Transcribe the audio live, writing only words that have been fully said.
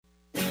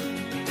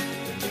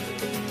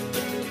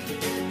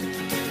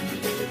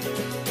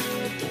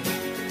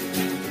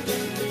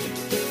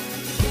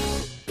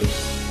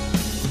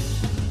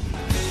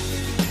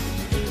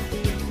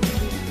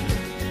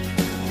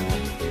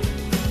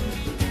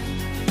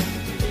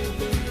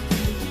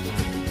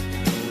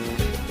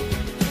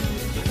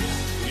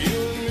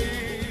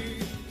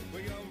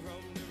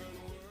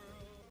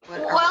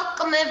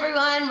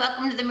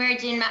Welcome to the Mary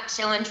Jane Mack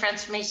Show on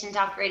Transformation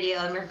Talk Radio.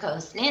 I'm your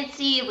host,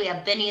 Nancy. We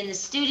have Benny in the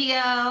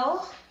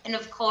studio. And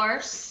of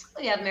course,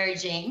 we have Mary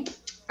Jane.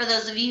 For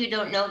those of you who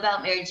don't know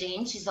about Mary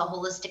Jane, she's a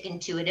holistic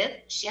intuitive.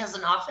 She has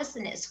an office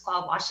in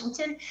Issaquah,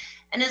 Washington,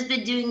 and has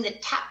been doing the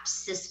TAP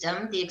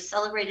system, the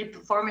Accelerated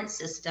Performance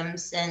System,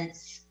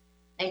 since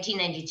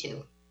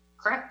 1992.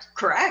 Correct?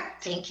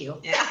 Correct. Thank you.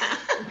 Yeah.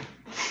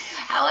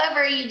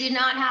 However, you do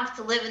not have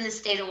to live in the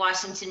state of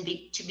Washington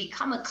to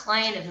become a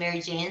client of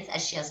Mary Jane's,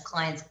 as she has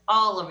clients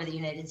all over the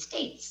United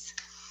States.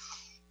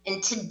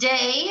 And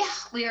today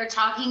we are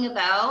talking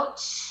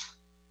about,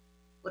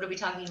 what are we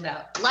talking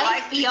about?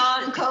 Life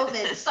beyond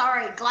COVID.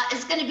 Sorry,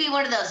 it's going to be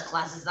one of those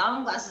glasses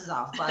on, glasses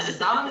off,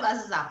 glasses on,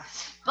 glasses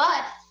off.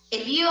 But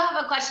if you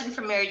have a question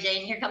for Mary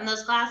Jane, here come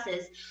those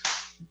glasses.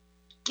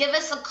 Give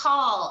us a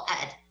call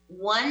at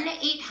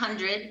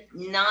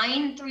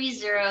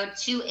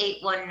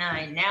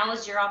 1-800-930-2819. Now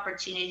is your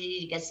opportunity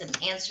to get some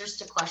answers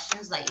to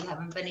questions that you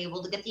haven't been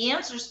able to get the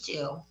answers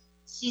to.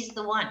 She's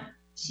the one.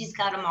 She's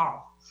got them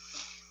all.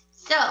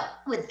 So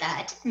with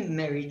that,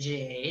 Mary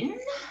Jane.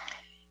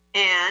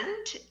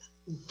 And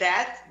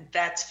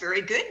that's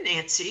very good,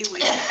 Nancy.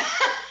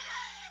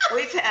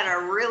 We've had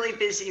a really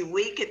busy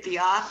week at the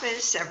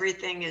office.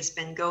 Everything has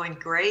been going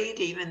great,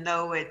 even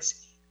though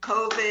it's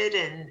COVID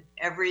and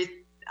everybody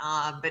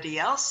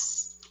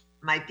else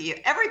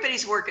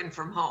everybody's working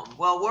from home.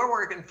 Well, we're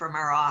working from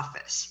our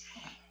office,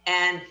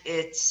 and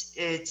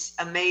it's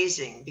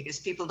amazing because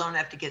people don't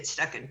have to get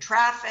stuck in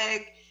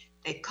traffic.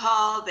 They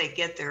call, they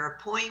get their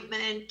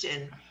appointment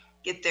and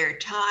get their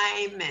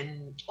time,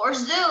 or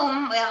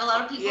Zoom. We have a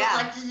lot of people who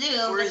like to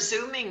Zoom. We're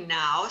Zooming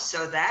now,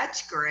 so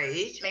that's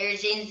great. Mary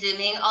Jane's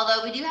Zooming,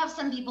 although we do have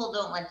some people who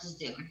don't like to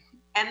Zoom.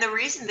 And the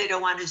reason they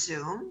don't want to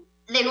Zoom,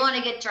 they don't want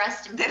to get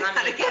dressed and they don't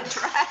want to get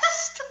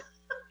dressed.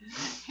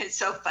 It's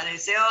so funny. They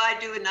say, oh, I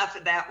do enough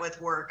of that with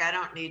work. I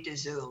don't need to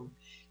Zoom.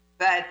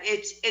 But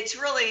it's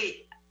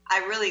really,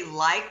 I really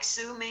like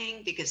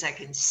Zooming because I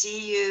can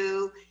see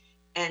you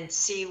and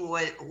see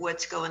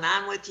what's going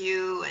on with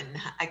you. And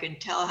I can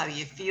tell how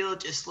you feel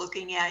just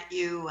looking at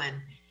you.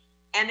 And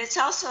it's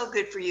also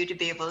good for you to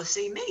be able to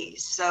see me.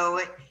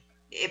 So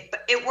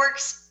it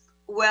works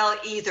well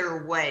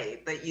either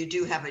way, but you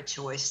do have a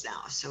choice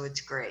now. So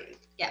it's great.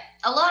 Yeah.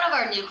 A lot of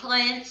our new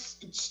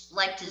clients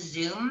like to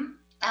Zoom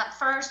at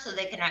first so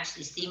they can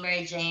actually see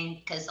Mary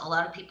Jane, because a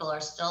lot of people are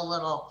still a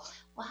little,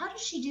 well, how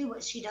does she do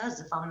what she does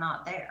if I'm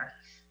not there?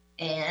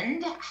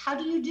 And how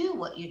do you do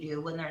what you do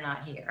when they're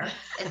not here?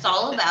 It's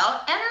all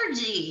about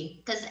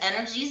energy, because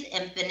energy is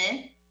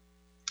infinite.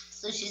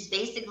 So she's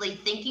basically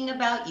thinking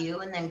about you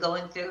and then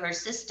going through her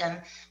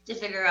system to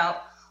figure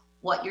out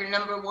what your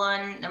number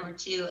 1, number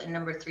 2, and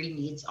number 3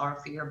 needs are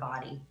for your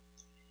body.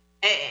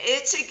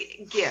 It's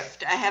a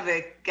gift. I have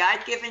a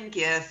God-given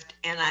gift,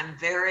 and I'm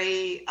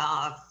very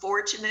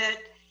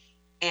fortunate.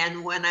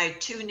 And when I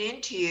tune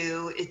into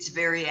you, it's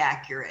very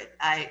accurate.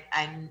 I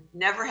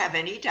never have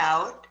any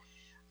doubt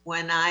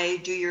when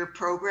I do your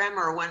program,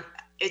 or when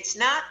it's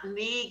not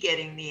me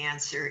getting the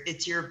answer,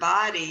 it's your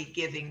body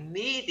giving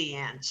me the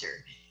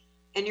answer.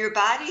 And your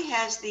body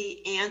has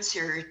the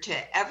answer to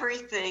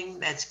everything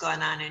that's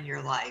gone on in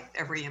your life,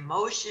 every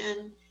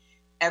emotion,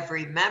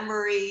 every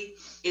memory,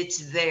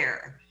 it's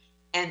there.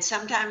 And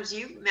sometimes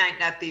you might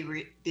not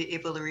be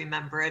able to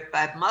remember it,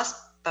 but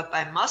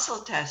by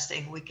muscle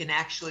testing, we can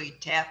actually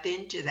tap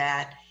into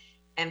that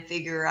and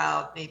figure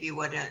out maybe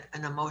what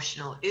an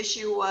emotional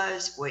issue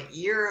was, what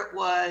year it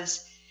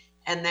was,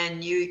 and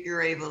then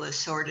you're able to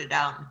sort it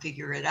out and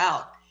figure it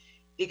out.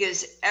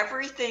 Because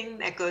everything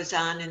that goes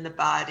on in the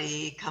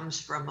body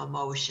comes from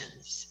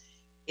emotions.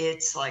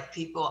 It's like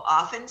people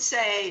often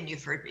say, and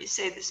you've heard me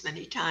say this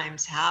many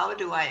times, how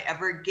do I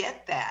ever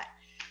get that?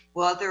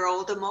 Well, they're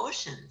old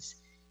emotions.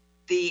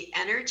 The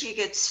energy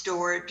gets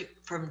stored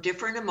from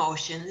different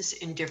emotions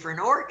in different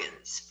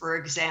organs. For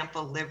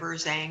example,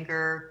 liver's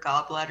anger,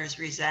 gallbladder's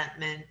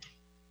resentment,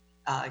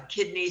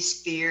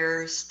 kidney's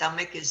fear,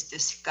 stomach is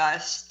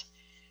disgust.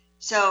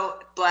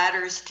 So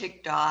bladder's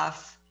ticked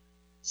off.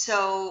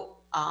 So,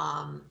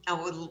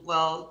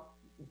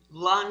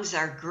 lungs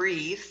are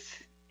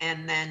grief,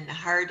 and then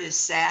heart is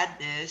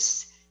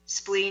sadness,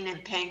 spleen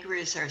and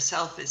pancreas are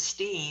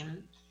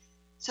self-esteem.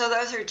 So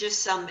those are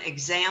just some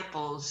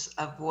examples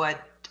of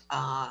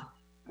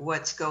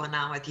what's going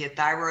on with you.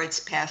 Thyroid's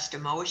past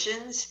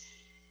emotions.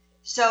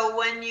 So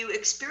when you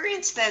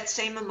experience that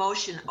same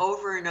emotion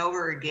over and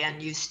over again,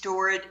 you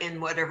store it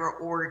in whatever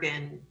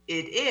organ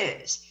it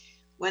is.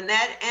 When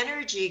that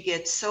energy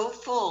gets so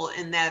full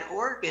in that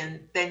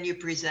organ, then you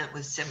present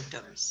with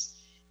symptoms.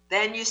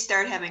 Then you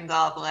start having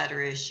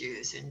gallbladder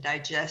issues and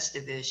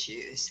digestive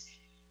issues.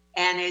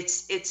 And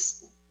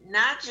it's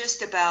not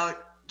just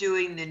about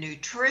doing the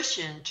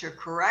nutrition to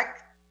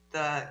correct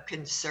the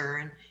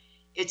concern.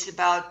 It's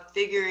about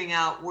figuring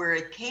out where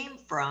it came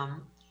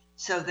from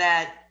so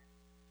that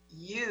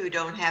you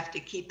don't have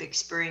to keep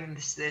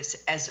experiencing this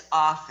as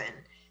often.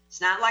 It's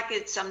not like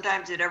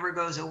sometimes it ever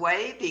goes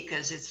away,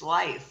 because it's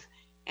life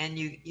and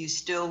you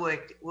still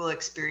will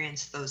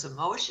experience those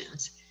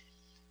emotions.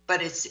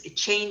 but it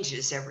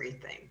changes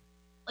everything.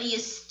 Well, you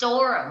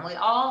store them. We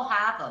all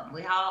have them.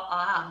 We all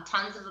have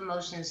tons of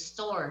emotions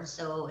stored.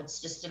 So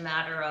it's just a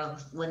matter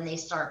of when they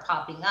start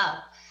popping up.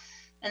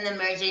 And then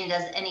Mary Jane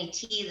does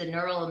NET, the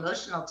neural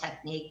emotional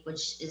technique,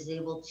 which is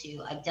able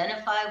to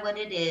identify what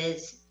it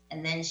is,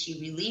 and then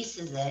she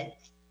releases it.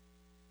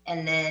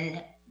 And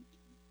then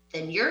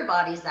your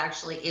body's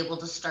actually able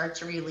to start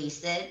to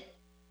release it.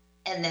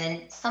 And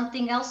then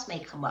something else may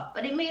come up,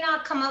 but it may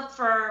not come up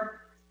for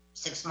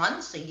 6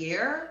 months, a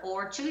year,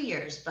 or 2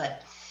 years,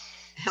 but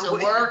it's a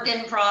work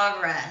in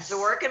progress. It's a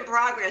work in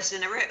progress.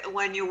 And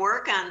when you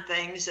work on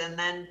things and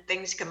then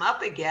things come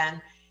up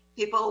again,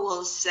 people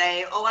will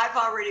say, oh, I've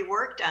already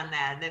worked on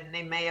that. And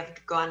they may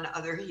have gone to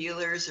other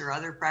healers or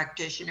other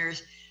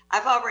practitioners.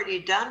 I've already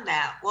done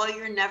that. Well,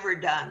 you're never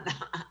done.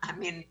 I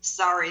mean,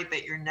 sorry,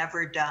 but you're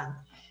never done.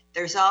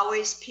 There's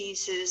always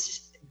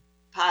pieces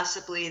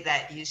possibly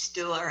that you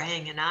still are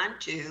hanging on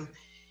to.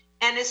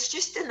 And it's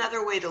just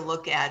another way to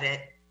look at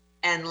it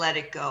and let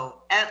it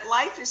go. And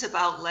life is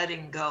about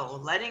letting go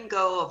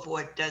of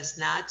what does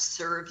not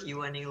serve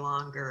you any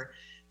longer,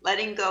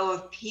 letting go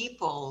of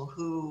people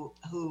who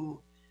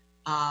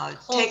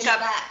take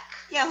up back.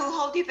 Yeah, who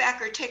hold you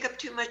back or take up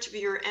too much of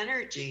your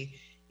energy.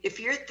 If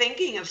you're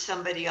thinking of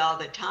somebody all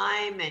the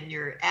time and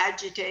you're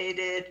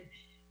agitated,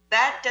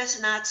 that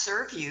does not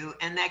serve you,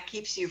 and that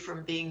keeps you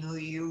from being who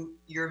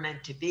you're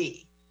meant to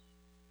be.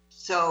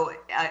 So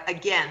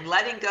again,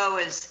 letting go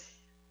is,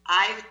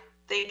 I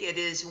think it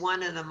is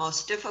one of the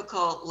most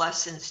difficult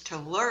lessons to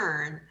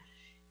learn,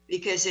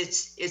 because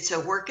it's a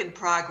work in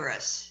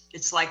progress.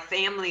 It's like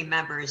family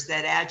members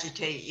that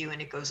agitate you, and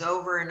it goes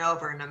over and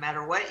over. No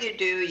matter what you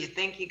do, you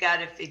think you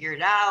got it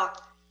figured out,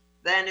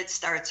 then it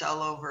starts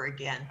all over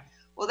again.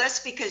 Well, that's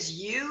because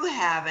you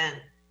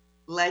haven't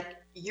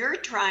you're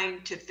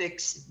trying to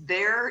fix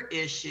their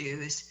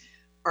issues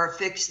or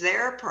fix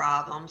their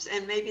problems,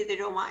 and maybe they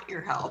don't want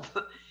your help.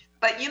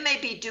 But you may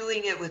be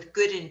doing it with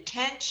good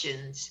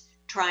intentions,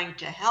 trying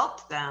to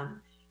help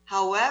them.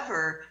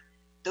 However,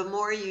 the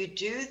more you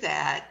do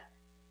that,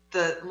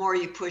 the more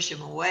you push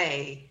them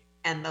away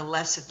and the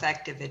less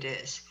effective it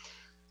is.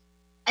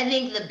 I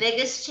think the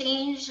biggest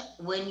change,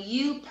 when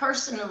you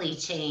personally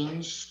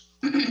change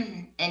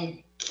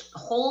and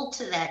hold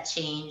to that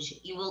change,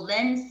 you will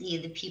then see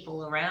the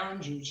people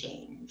around you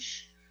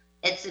change.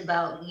 It's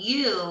about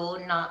you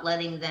not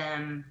letting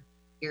them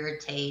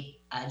irritate,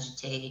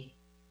 agitate,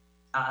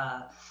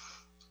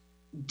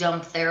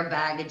 dump their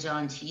baggage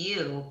onto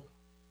you.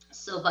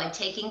 So by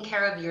taking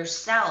care of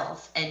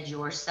yourself and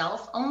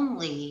yourself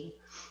only,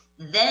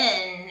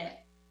 then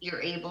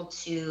you're able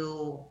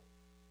to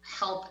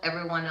help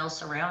everyone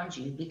else around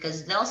you,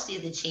 because they'll see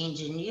the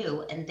change in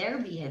you and their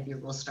behavior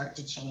will start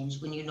to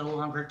change when you no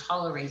longer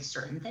tolerate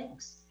certain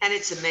things. And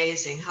it's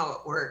amazing how it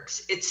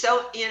works. It's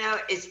so,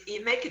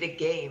 you make it a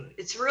game.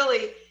 It's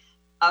really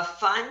a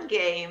fun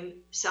game.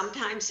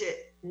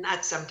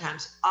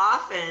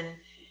 Often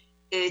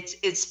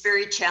it's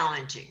very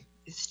challenging.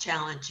 It's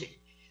challenging.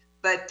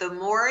 But the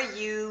more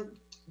you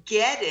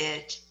get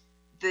it,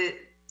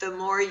 the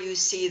more you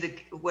see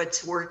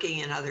what's working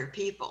in other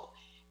people.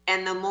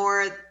 And the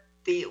more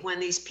when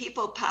these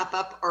people pop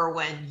up, or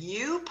when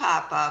you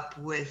pop up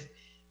with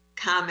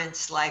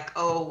comments like,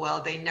 oh,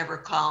 well, they never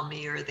call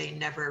me, or they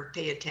never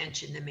pay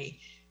attention to me,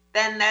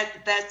 then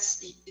that's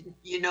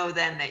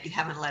then that you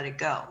haven't let it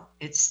go.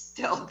 It's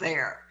still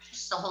there.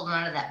 Still holding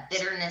on to that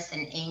bitterness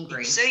and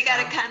angry. So you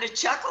got to kind of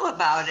chuckle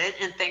about it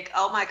and think,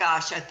 oh my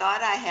gosh, I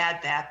thought I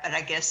had that, but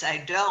I guess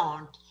I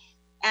don't.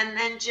 And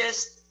then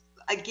just,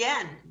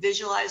 again,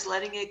 visualize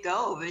letting it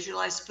go.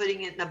 Visualize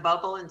putting it in a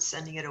bubble and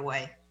sending it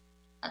away.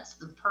 That's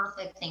the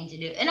perfect thing to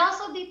do. And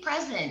also be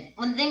present.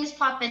 When things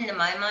pop into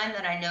my mind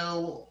that I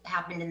know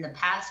happened in the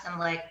past, I'm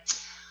like,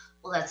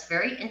 well, that's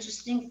very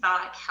interesting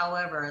thought.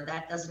 However,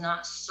 that does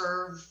not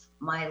serve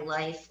my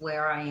life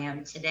where I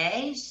am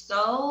today.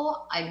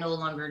 So I no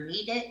longer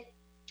need it.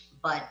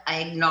 But I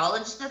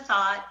acknowledge the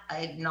thought. I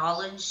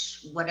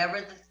acknowledge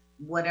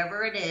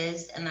whatever it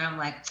is. And then I'm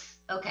like,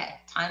 okay,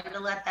 time to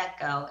let that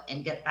go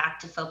and get back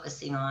to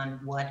focusing on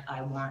what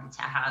I want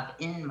to have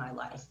in my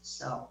life.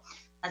 So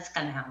that's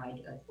kind of how I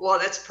do it. Well,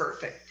 that's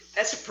perfect.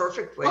 That's a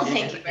perfect way to do it.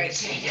 Thank you,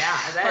 Rachel. Yeah,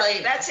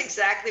 that's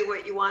exactly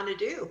what you want to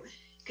do.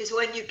 Because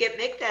when you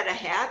make that a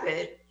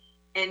habit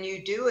and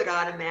you do it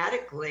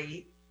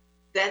automatically,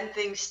 then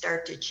things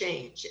start to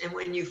change. And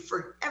when you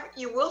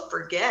will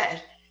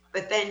forget,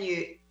 but then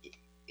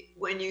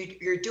when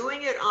you're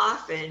doing it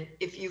often,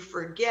 if you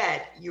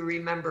forget, you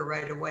remember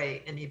right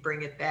away and you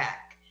bring it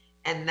back.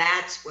 And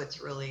that's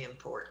what's really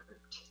important.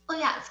 Well,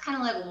 yeah, it's kind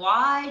of like,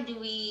 why do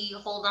we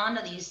hold on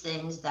to these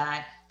things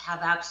that have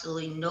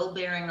absolutely no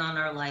bearing on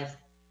our life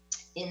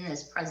in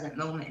this present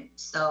moment?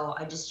 So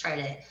I just try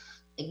to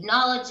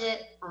acknowledge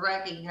it,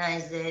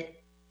 recognize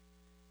it,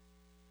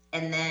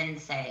 and then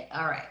say,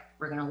 all right,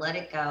 we're going to let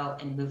it go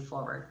and move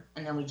forward.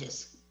 And then we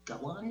just go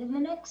on to the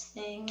next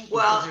thing,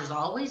 because there's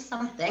always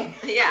something.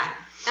 Yeah.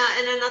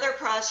 And another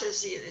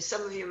process,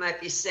 some of you might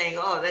be saying,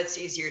 oh, that's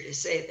easier to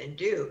say than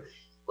do.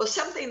 Well,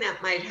 something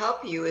that might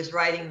help you is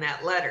writing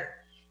that letter.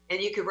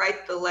 And you could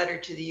write the letter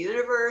to the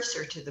universe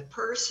or to the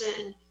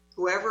person,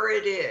 whoever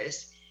it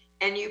is,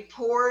 and you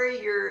pour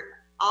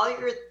all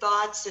your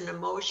thoughts and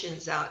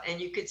emotions out,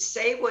 and you could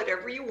say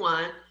whatever you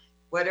want,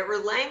 whatever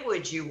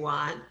language you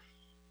want,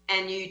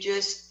 and you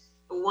just,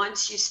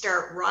 once you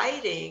start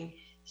writing,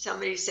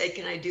 somebody say,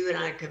 can I do it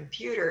on a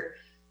computer?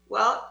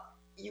 Well,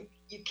 you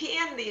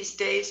can these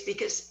days,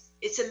 because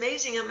it's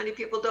amazing how many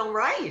people don't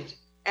write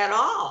at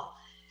all.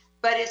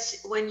 But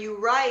it's when you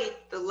write,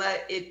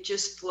 it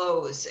just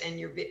flows, and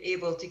you're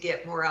able to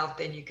get more out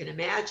than you can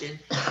imagine.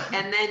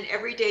 And then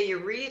every day you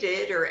read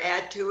it or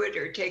add to it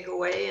or take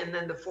away, and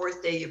then the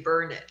fourth day you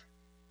burn it.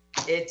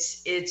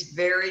 It's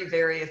very,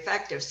 very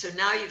effective. So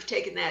now you've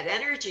taken that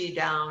energy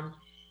down,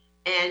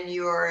 and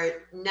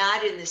you're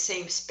not in the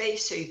same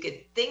space, so you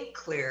could think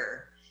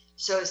clearer.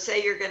 So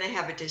say you're going to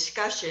have a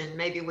discussion,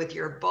 maybe with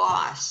your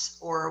boss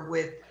or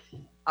with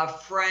a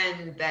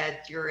friend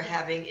that you're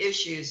having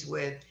issues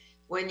with.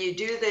 When you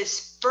do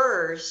this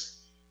first,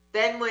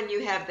 then when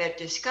you have that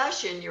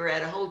discussion, you're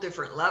at a whole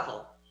different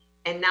level.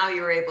 And now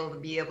you're able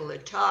to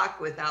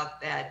talk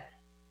without that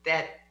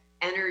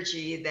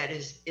energy that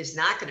is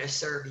not going to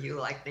serve you,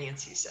 like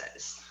Nancy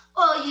says.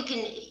 Well,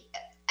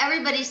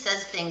 everybody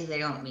says things they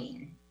don't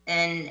mean.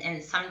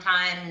 And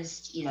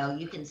sometimes,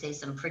 you can say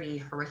some pretty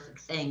horrific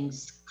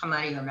things come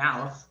out of your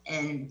mouth.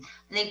 And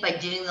I think by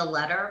doing the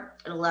letter,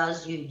 it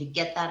allows you to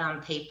get that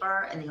on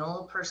paper, and the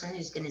only person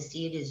who's going to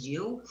see it is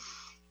you.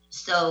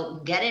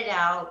 So get it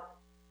out,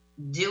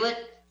 do it,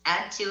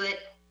 add to it,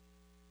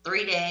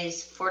 3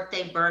 days, fourth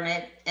day, burn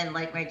it. And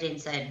like Mary Jane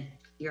said,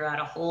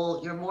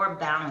 you're more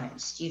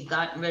balanced. You've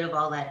gotten rid of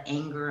all that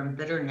anger and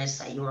bitterness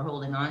that you were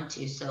holding on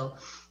to. So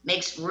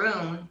makes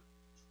room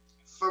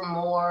for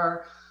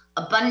more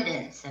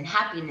abundance and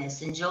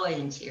happiness and joy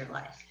into your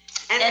life.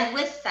 And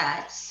with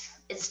that,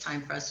 it's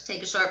time for us to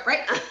take a short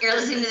break. You're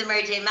listening to the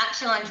Mary Jane Mack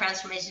Show on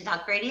Transformation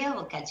Talk Radio.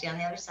 We'll catch you on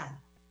the other side.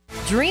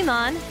 Dream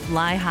on,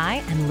 fly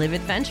high, and live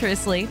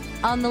adventurously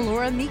on The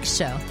Laura Meeks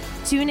Show.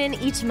 Tune in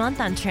each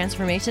month on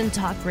Transformation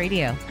Talk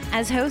Radio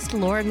as host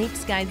Laura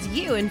Meeks guides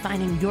you in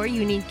finding your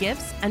unique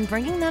gifts and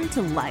bringing them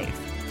to life.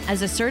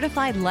 As a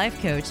certified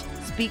life coach,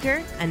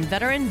 speaker, and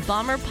veteran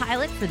bomber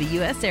pilot for the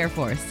U.S. Air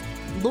Force,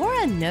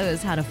 Laura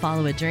knows how to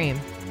follow a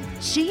dream.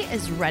 She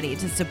is ready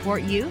to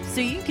support you so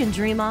you can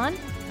dream on,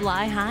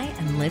 fly high,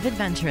 and live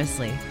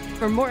adventurously.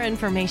 For more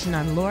information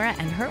on Laura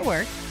and her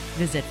work,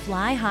 visit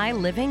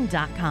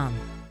flyhighliving.com.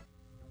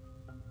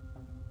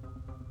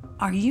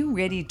 Are you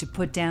ready to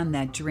put down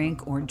that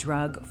drink or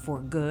drug for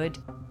good?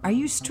 Are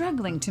you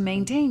struggling to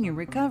maintain your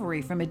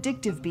recovery from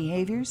addictive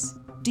behaviors?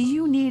 Do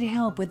you need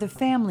help with a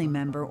family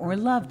member or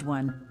loved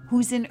one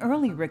who's in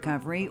early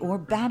recovery or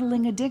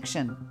battling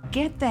addiction?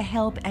 Get the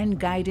help and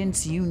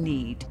guidance you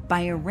need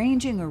by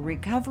arranging a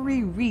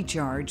Recovery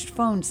Recharged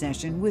phone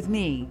session with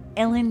me,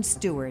 Ellen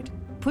Stewart,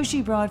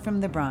 Pushy Broad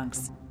from the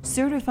Bronx,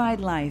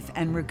 certified life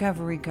and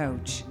recovery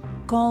coach.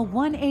 Call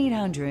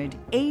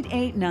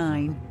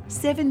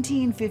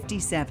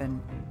 1-800-889-1757.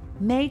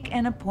 Make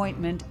an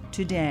appointment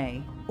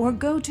today, or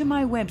go to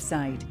my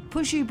website,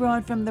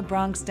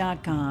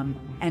 pushybroadfromthebronx.com,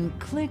 and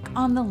click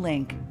on the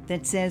link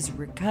that says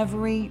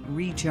Recovery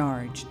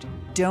Recharged.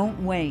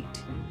 Don't wait.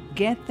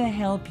 Get the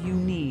help you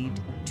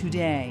need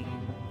today.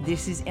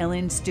 This is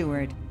Ellen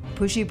Stewart,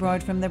 Pushy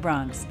Broad from the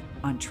Bronx,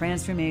 on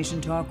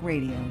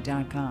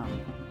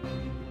TransformationTalkRadio.com.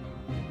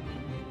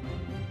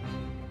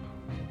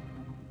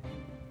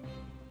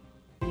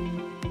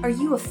 Are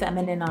you a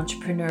feminine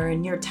entrepreneur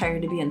and you're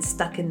tired of being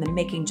stuck in the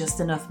making just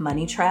enough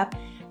money trap?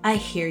 I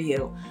hear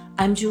you.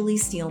 I'm Julie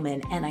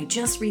Steelman, and I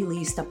just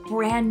released a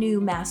brand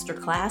new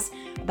masterclass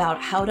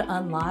about how to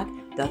unlock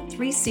the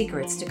 3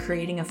 secrets to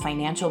creating a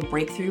financial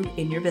breakthrough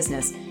in your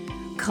business.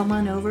 Come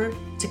on over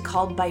to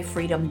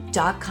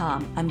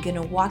calledbyfreedom.com. I'm going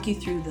to walk you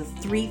through the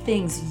 3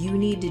 things you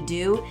need to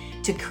do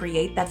to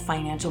create that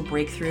financial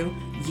breakthrough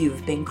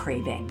you've been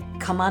craving.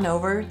 Come on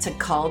over to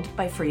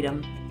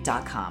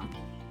calledbyfreedom.com.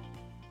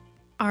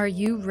 Are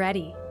you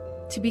ready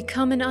to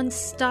become an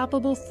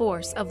unstoppable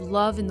force of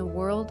love in the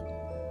world?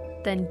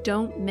 Then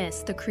don't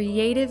miss the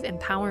Creative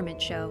Empowerment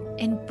Show,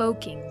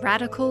 Invoking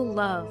Radical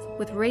Love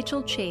with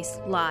Rachel Chase,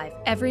 live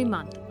every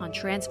month on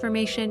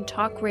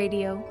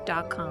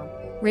TransformationTalkRadio.com.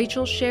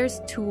 Rachel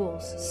shares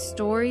tools,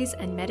 stories,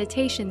 and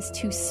meditations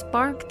to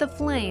spark the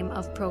flame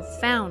of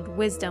profound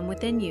wisdom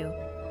within you.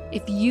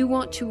 If you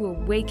want to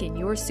awaken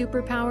your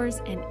superpowers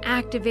and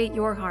activate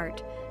your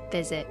heart,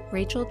 visit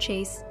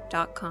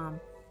RachelChase.com.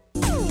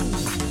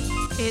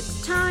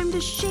 It's time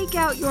to shake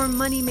out your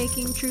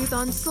money-making truth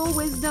on Soul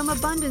Wisdom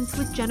Abundance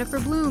with Jennifer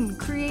Bloom,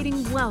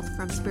 creating wealth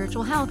from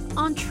spiritual health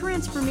on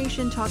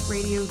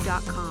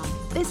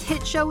TransformationTalkRadio.com. This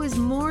hit show is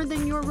more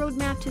than your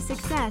roadmap to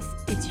success.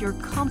 It's your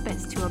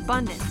compass to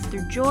abundance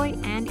through joy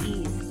and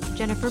ease.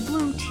 Jennifer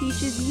Bloom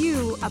teaches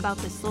you about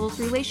the soul's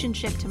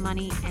relationship to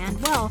money and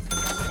wealth,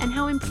 and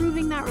how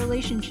improving that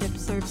relationship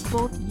serves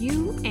both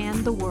you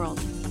and the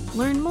world.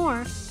 Learn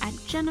more at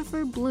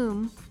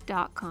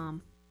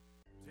jenniferbloom.com.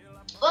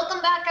 Welcome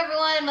Welcome back,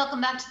 everyone. Welcome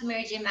back to the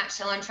Mary Jane Mack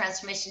Show on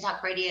Transformation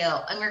Talk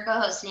Radio. I'm your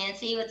co-host,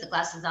 Nancy, with the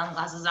glasses on,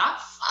 glasses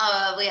off.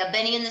 We have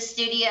Benny in the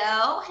studio.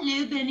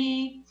 Hello,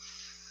 Benny.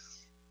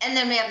 And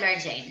then we have Mary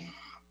Jane.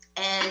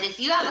 And if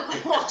you have a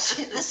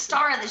question, the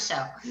star of the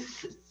show.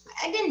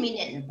 I didn't mean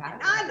it in a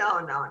bad way.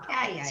 No.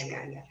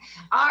 Yeah.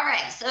 All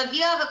right. So if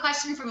you have a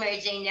question for Mary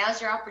Jane, now's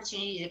your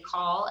opportunity to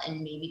call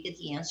and maybe get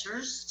the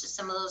answers to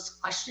some of those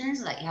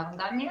questions that you haven't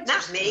gotten answers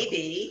Not to.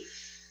 maybe.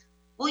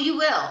 Well, you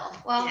will.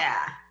 Well,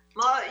 Yeah.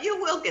 Well, you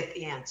will get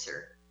the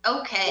answer.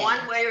 okay.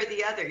 One way or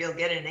the other, you'll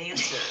get an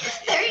answer.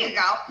 There you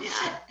go.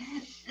 Yeah.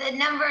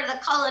 The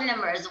call-in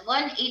number is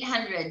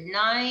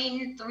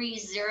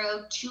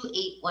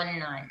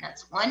 1-800-930-2819.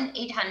 That's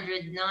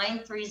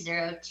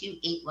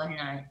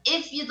 1-800-930-2819.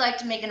 If you'd like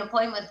to make an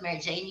appointment with Mary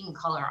Jane, you can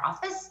call our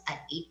office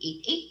at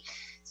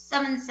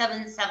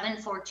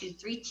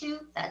 888-777-4232.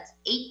 That's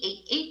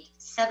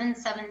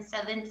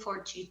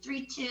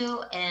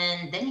 888-777-4232.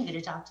 And then you get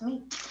to talk to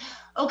me.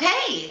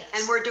 Okay.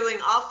 And we're doing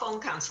all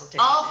phone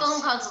consultations. All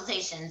phone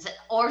consultations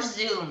or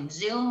Zoom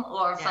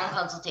or phone Yeah.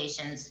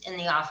 consultations in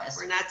the office.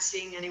 We're not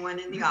seeing anyone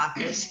in the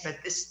office, but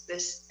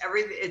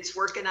it's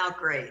working out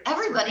great.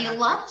 Everybody It's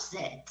working out loves it.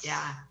 great.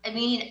 Yeah. I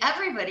mean,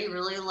 everybody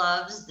really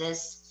loves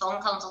this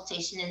phone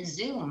consultation in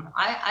Zoom.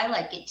 I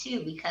like it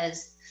too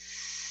because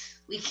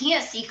we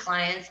can't see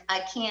clients.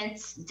 I can't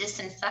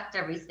disinfect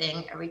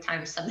everything every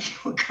time somebody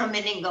would come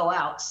in and go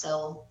out.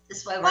 So this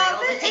is why we're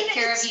able to take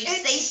care of you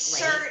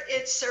safely.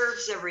 It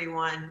serves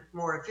everyone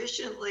more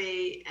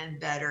efficiently and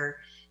better.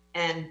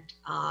 And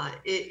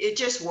it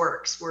just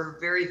works. We're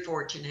very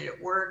fortunate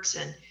it works,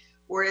 and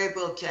we're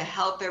able to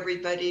help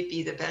everybody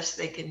be the best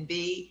they can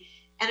be.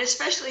 And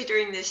especially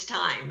during this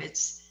time,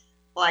 it's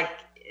like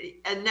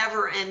a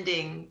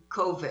never-ending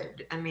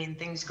COVID. I mean,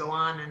 things go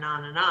on and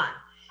on and on.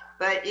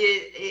 But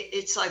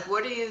it's like,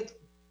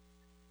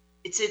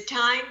 it's a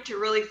time to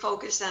really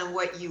focus on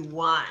what you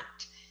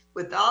want.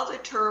 With all the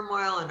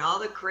turmoil and all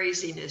the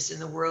craziness in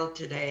the world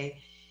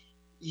today,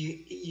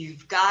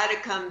 you've got to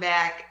come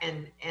back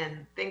and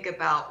think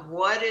about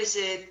what is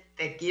it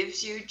that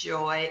gives you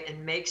joy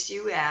and makes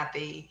you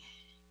happy,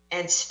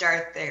 and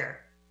start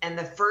there. And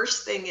the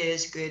first thing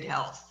is good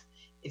health.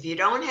 If you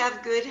don't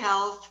have good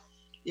health,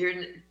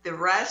 the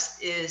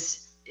rest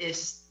is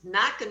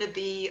not going to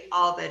be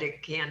all that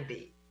it can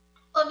be.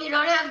 Well, if you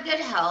don't have good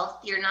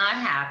health, you're not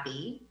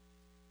happy,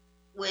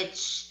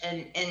 which,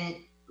 and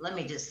let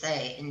me just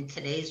say, in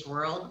today's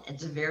world,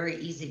 it's very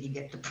easy to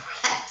get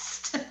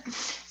depressed.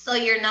 So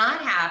you're not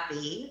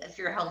happy if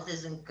your health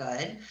isn't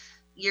good.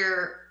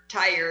 You're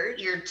tired.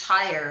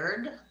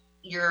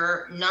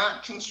 You're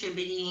not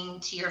contributing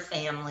to your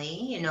family.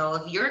 You know,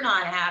 if you're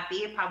not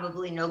happy,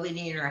 probably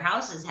nobody in your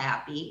house is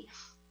happy.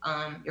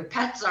 Your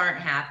pets aren't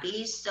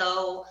happy.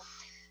 So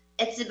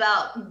it's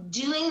about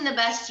doing the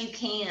best you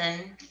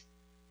can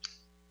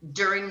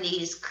during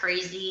these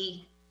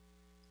crazy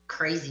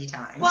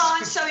times. Well,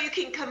 and so you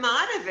can come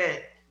out of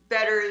it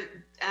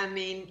better. I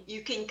mean,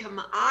 you can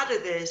come out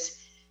of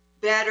this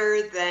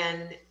better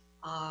than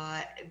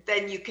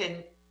you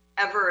can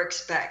ever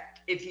expect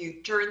if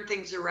you turn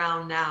things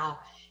around now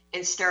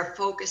and start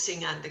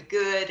focusing on the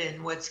good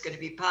and what's going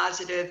to be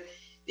positive.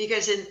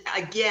 Because in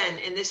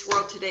this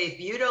world today, if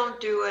you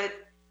don't do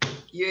it,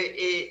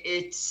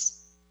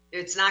 it's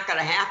not going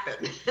to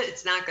happen.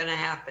 It's not going to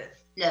happen.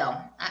 No,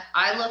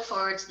 I look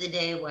forward to the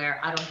day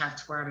where I don't have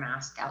to wear a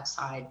mask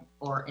outside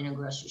or in a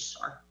grocery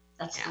store.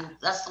 That's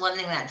the one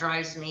thing that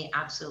drives me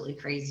absolutely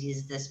crazy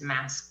is this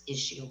mask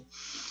issue.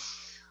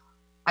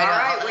 All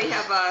right,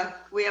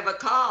 we have a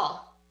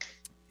call.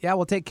 Yeah,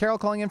 we'll take Carol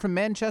calling in from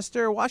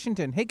Manchester,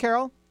 Washington. Hey,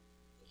 Carol.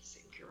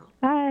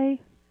 Hi.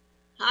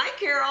 Hi,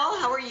 Carol.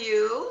 How are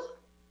you?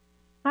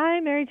 Hi,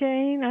 Mary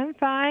Jane. I'm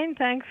fine.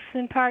 Thanks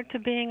in part to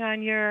being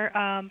on your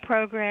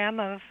program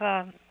of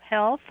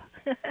health.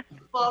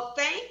 Well,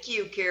 thank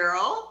you,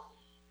 Carol.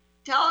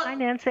 Hi,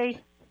 Nancy.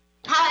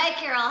 Hi,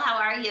 Carol. How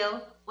are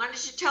you? Why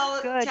don't you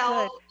tell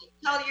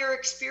your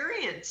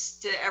experience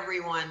to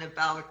everyone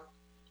about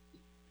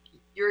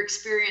your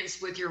experience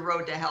with your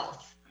road to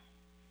health?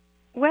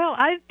 Well,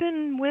 I've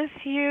been with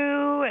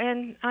you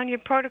and on your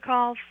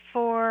protocol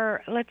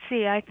for, I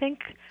think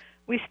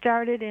we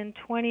started in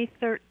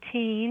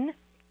 2013.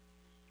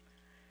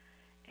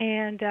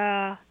 And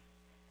I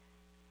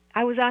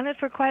was on it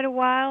for quite a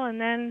while, and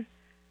then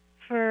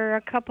for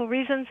a couple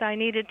reasons I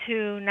needed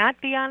to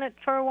not be on it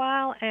for a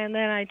while, and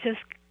then I just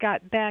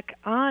got back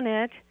on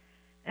it.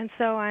 And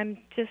so I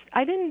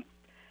didn't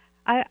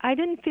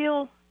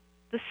feel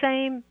the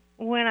same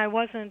when I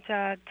wasn't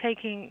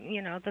taking,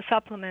 the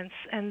supplements.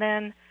 And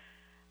then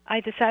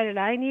I decided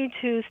I need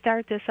to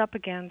start this up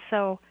again.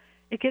 So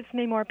it gives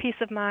me more peace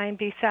of mind.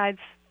 Besides,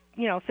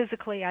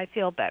 physically I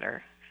feel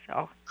better.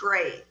 So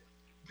Great.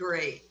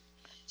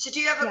 So do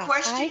you have a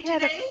question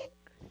today?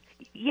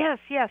 Yes.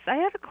 I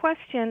have a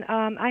question.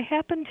 I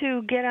happened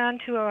to get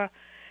onto a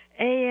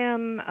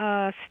AM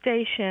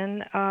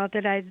station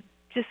that I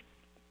just,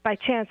 by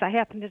chance, I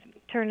happened to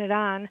turn it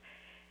on.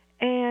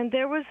 And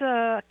there was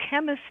a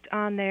chemist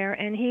on there,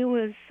 and he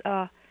was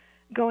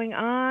going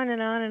on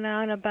and on and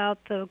on about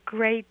the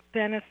great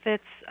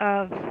benefits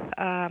of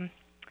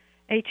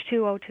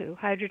H2O2,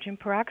 hydrogen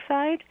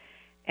peroxide,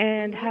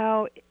 and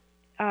how,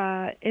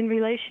 in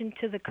relation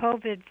to the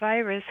COVID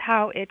virus,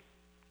 how it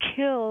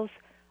kills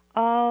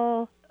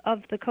all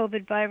of the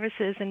COVID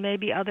viruses and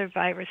maybe other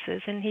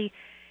viruses. And he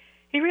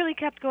really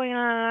kept going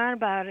on and on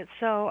about it.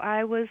 So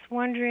I was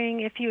wondering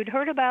if you had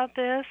heard about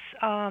this,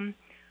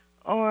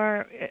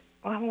 or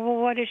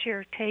what is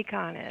your take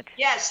on it?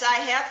 Yes, I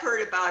have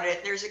heard about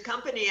it. There's a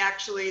company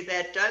actually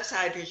that does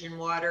hydrogen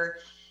water,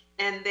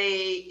 and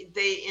they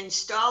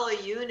install a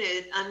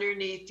unit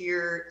underneath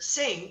your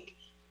sink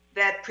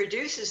that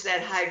produces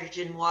that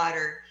hydrogen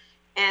water.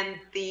 And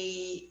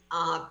the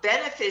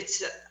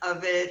benefits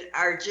of it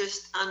are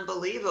just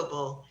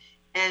unbelievable.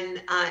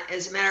 And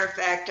as a matter of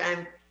fact,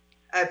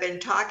 I've been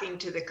talking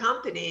to the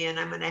company, and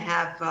I'm going to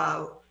have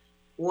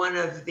one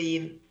of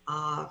the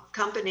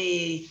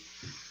company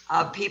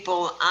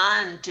people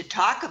on to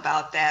talk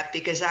about that,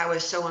 because I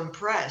was so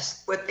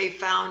impressed. What they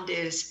found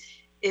is,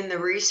 in the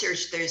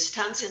research, there's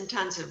tons and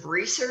tons of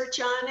research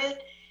on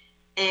it,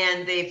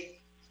 and they've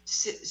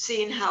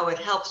seen how it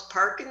helps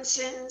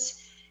Parkinson's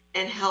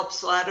and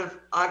helps a lot of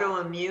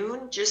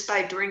autoimmune just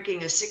by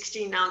drinking a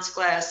 16-ounce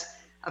glass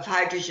of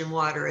hydrogen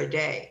water a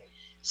day.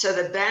 So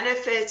the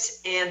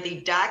benefits and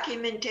the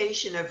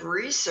documentation of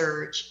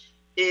research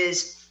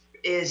is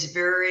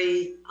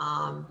very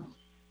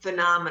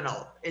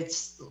phenomenal.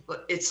 It's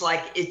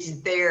like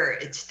it's there,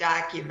 it's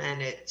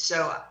documented.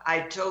 So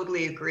I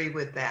totally agree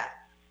with that.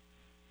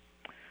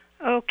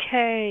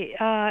 Okay,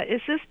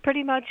 is this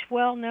pretty much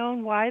well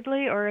known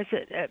widely, or is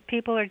it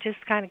people are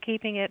just kind of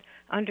keeping it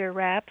under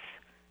wraps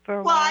for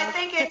a while? Well, I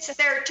think it's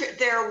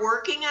they're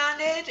working on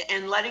it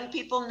and letting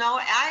people know.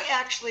 I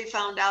actually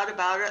found out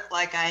about it,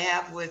 like I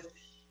have with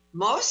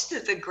most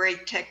of the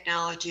great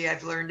technology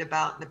I've learned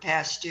about in the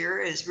past year,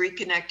 is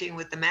reconnecting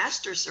with the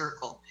Master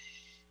Circle.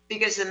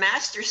 Because the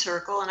Master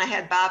Circle, and I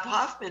had Bob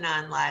Hoffman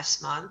on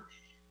last month,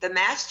 the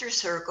Master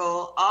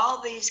Circle,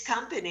 all these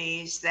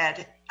companies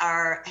that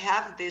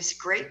have this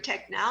great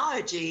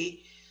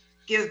technology,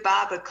 give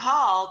Bob a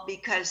call,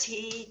 because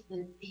he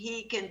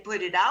can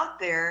put it out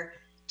there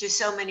to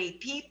so many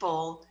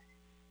people.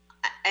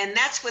 And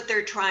that's what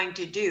they're trying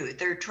to do.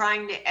 They're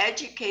trying to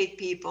educate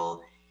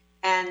people.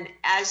 And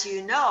as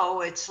you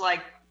know, it's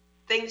like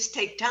things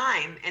take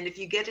time. And if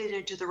you get it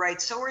into the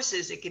right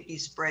sources, it can be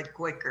spread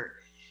quicker.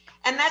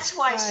 And that's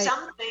why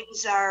some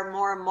things are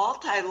more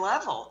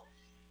multi-level.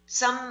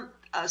 Some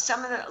of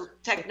the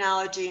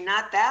technology,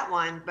 not that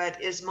one,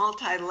 but is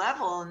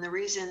multi-level. And the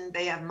reason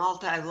they have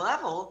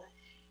multi-level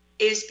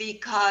is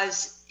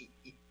because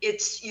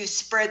you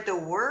spread the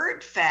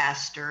word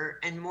faster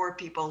and more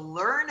people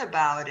learn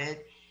about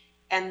it,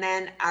 and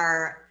then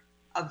are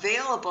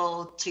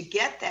available to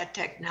get that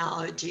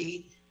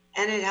technology,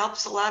 and it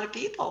helps a lot of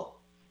people.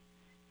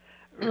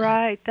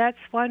 Right. That's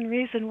one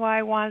reason why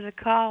I wanted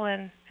to call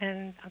and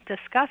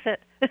discuss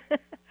it.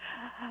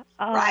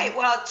 Right.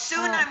 Well,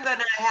 soon I'm going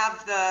to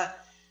have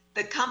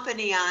the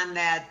company on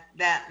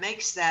that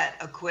makes that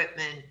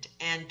equipment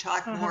and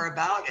talk more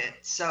about it.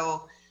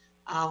 So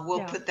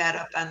we'll put that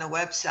up on the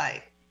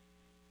website.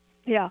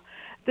 Yeah.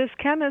 This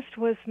chemist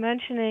was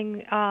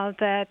mentioning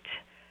that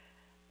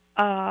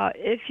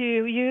if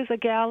you use a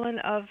gallon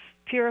of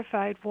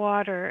purified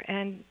water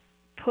and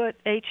put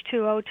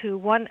H2O2,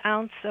 1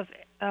 ounce of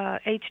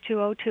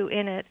H2O2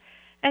 in it,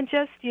 and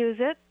just use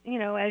it,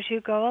 as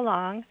you go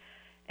along.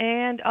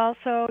 And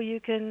also you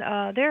can,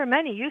 there are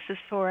many uses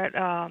for it.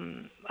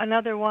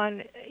 Another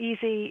one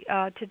easy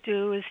to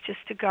do is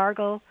just to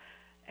gargle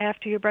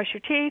after you brush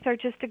your teeth, or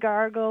just to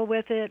gargle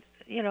with it,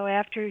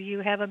 after you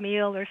have a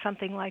meal or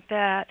something like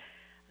that.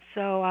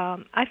 So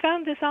I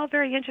found this all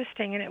very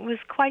interesting, and it was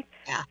quite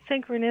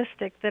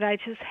synchronistic that I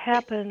just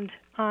happened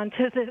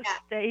onto this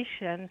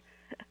station.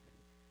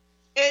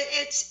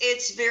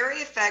 It's very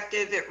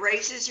effective. It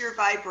raises your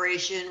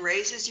vibration,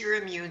 raises your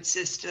immune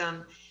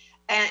system.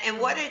 And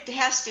what it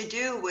has to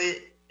do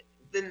with,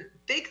 the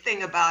big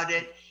thing about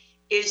it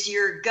is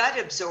your gut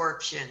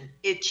absorption.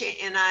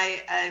 And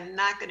I'm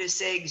not going to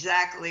say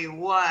exactly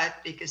what,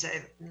 because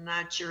I'm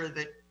not sure of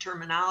the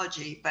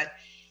terminology, but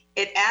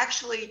it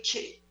actually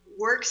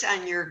works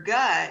on your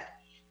gut,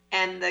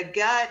 and the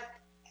gut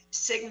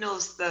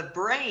signals the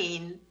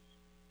brain,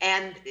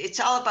 and it's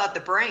all about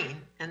the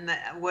brain and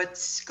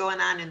what's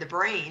going on in the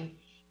brain,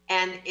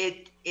 and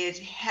it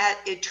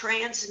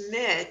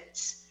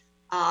transmits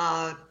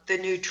the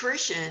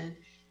nutrition.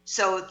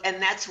 So, and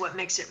that's what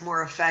makes it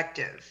more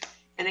effective.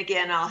 And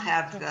again, I'll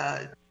have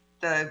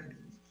the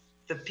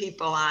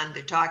people on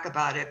to talk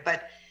about it,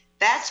 but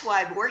that's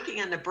why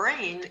working on the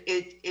brain,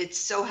 it's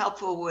so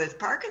helpful with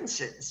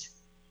Parkinson's,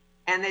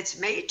 and it's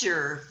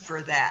major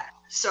for that.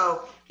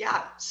 So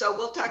so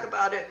we'll talk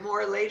about it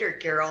more later,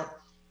 Carol.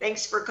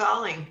 Thanks for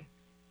calling.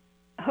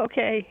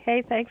 Okay.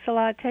 Hey, thanks a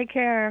lot. Take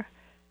care.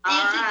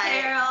 Thank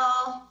you,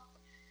 Carol.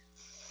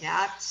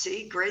 Yeah,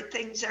 see, great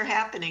things are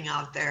happening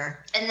out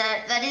there. And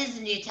that is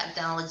a new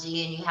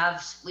technology, and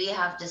we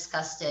have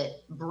discussed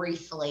it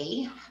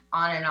briefly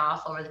on and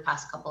off over the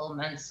past couple of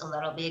months. So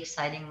that'll be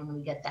exciting when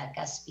we get that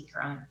guest speaker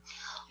on.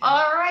 Yeah.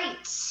 All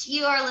right,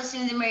 you are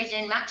listening to the Mary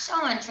Jane Mack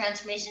Show on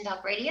Transformation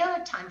Talk Radio.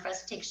 Time for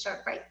us to take a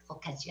short break. We'll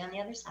catch you on the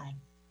other side.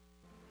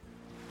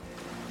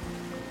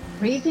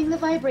 Raising the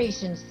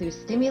vibrations through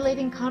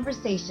stimulating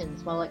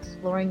conversations while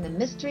exploring the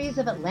mysteries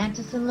of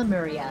Atlantis and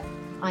Lemuria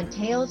on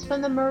Tales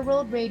from the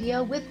Merworld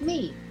Radio with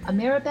me,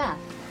 Amira Beth.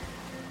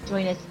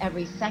 Join us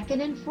every second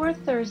and fourth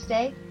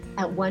Thursday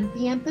at 1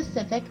 p.m.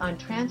 Pacific on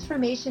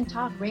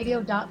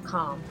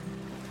TransformationTalkRadio.com.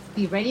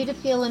 Be ready to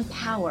feel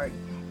empowered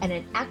and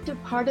an active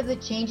part of the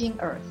changing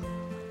earth.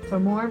 For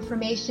more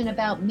information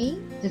about me,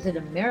 visit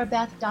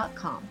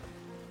AmiraBeth.com.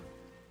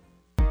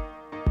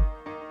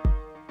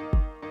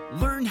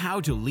 Learn how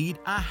to lead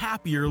a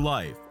happier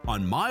life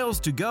on Miles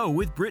to Go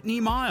with Brittany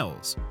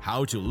Miles.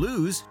 How to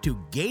lose to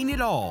gain it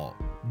all.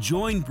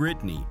 Join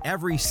Brittany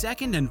every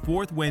second and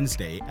fourth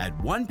Wednesday at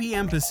 1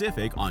 p.m.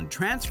 Pacific on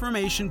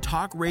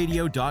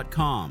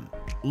TransformationTalkRadio.com.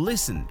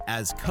 Listen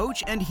as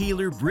coach and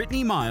healer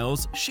Brittany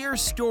Miles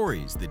shares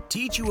stories that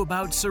teach you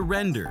about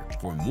surrender.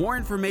 For more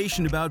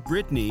information about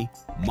Brittany,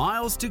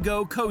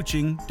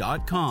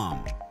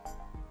 milestogocoaching.com.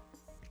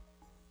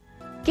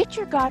 Get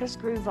your Goddess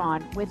Groove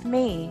on with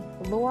me,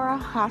 Laura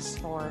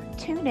Hosford.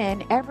 Tune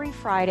in every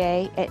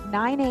Friday at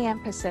 9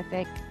 a.m.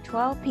 Pacific,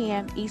 12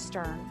 p.m.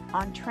 Eastern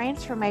on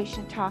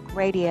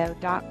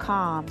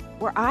TransformationTalkRadio.com,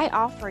 where I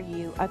offer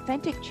you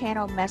authentic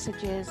channel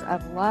messages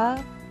of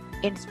love,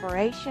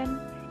 inspiration,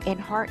 and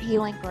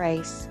heart-healing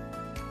grace.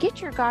 Get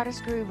your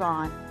Goddess Groove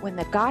on. When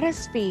the Goddess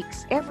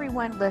speaks,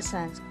 everyone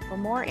listens. For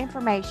more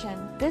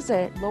information,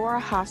 visit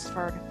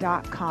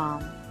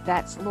laurahosford.com.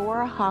 That's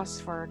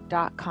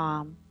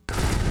laurahosford.com.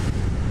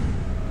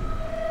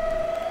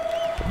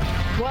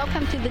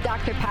 Welcome to the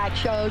Dr. Pat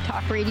Show,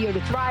 Talk Radio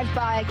to Thrive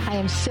By. I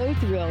am so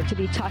thrilled to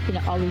be talking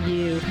to all of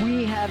you.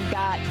 We have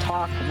got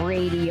talk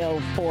radio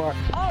for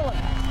all of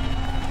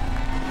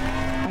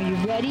us. Are you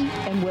ready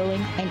and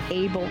willing and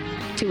able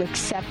to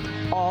accept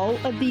all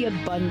of the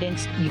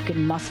abundance you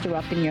can muster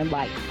up in your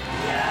life?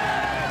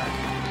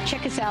 Yeah!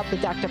 Check us out at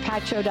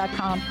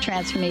drpatshow.com,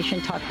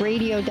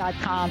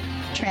 transformationtalkradio.com,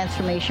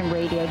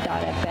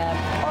 transformationradio.fm.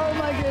 Oh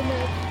my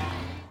goodness.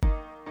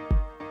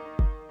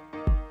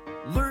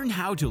 Learn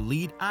how to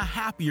lead a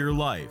happier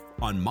life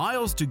on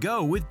Miles to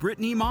Go with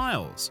Brittany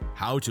Miles.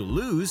 How to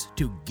lose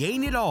to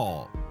gain it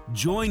all.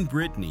 Join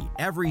Brittany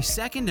every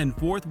second and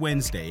fourth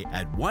Wednesday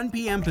at 1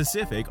 p.m.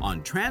 Pacific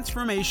on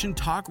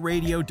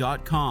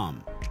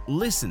TransformationTalkRadio.com.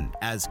 Listen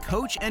as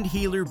coach and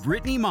healer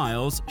Brittany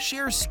Miles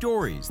shares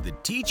stories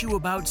that teach you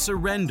about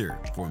surrender.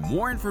 For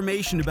more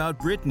information about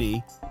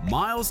Brittany,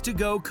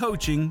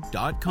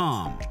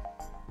 milestogocoaching.com.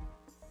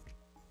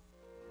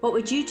 What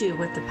would you do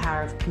with the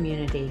power of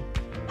community?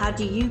 How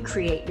do you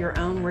create your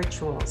own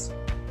rituals?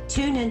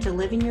 Tune in to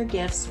Living Your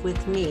Gifts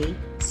with me,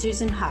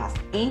 Susan Huff,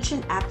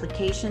 Ancient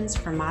Applications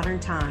for Modern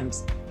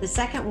Times, the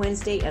second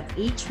Wednesday of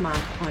each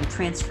month on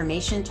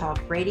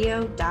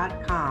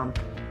TransformationTalkRadio.com.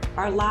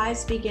 Our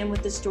lives begin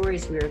with the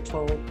stories we are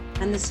told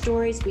and the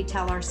stories we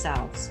tell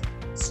ourselves.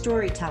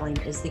 Storytelling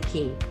is the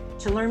key.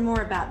 To learn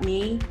more about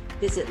me,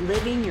 visit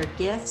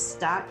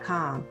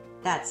livingyourgifts.com.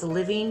 That's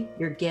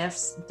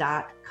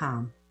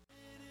livingyourgifts.com.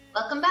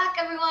 Welcome back,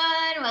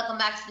 everyone. Welcome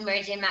back to the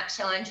Mary Jane Mack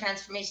Show on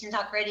Transformation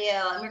Talk Radio.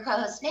 I'm your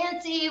co-host,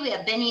 Nancy. We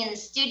have Benny in the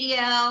studio.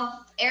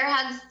 Air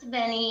hugs to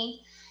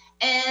Benny.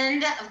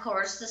 And, of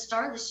course, the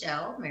star of the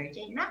show, Mary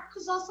Jane Mack,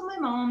 who's also my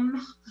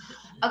mom.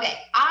 Okay,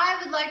 I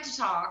would like to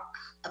talk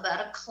about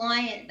a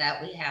client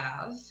that we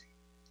have.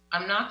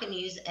 I'm not going to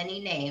use any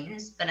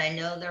names, but I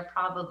know they're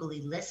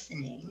probably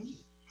listening.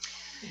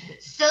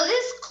 So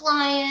this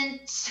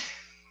client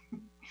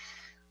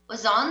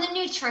was on the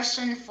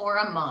nutrition for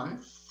a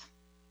month.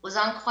 Was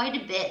on quite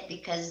a bit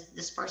because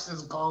this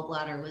person's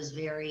gallbladder was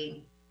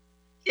very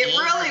It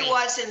really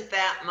wasn't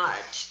that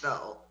much,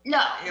 though.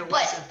 No, it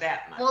wasn't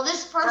that much. Well,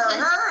 this person,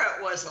 for her,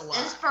 it was a lot.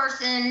 This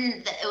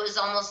person, it was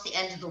almost the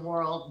end of the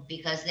world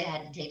because they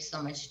had to take so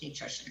much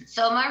nutrition.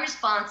 So my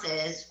response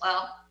is,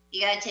 well,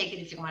 you got to take it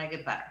if you want to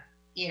get better.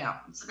 You know,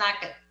 it's not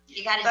good.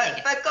 You got to take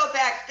it. But go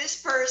back.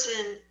 This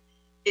person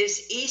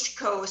is East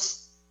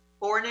Coast,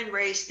 born and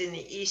raised in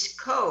the East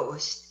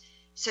Coast.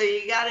 So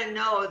you got to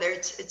know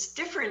it's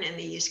different in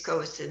the East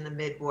Coast and the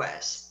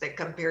Midwest that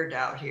compared to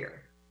out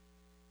here.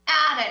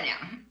 I don't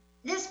know.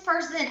 This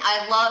person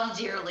I love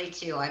dearly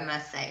too, I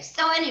must say.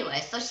 So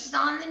anyway, so she's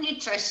on the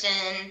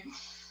nutrition.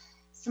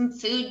 Some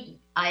food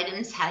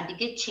items had to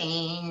get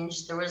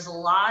changed. There was a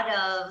lot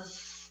of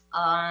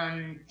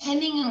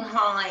hemming and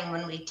hawing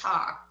when we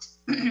talked.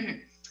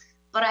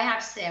 But I have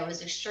to say I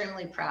was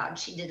extremely proud.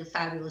 She did a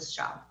fabulous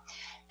job.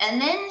 And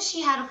then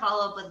she had a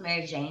follow-up with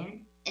Mary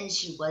Jane. And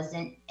she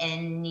wasn't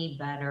any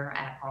better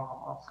at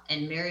all.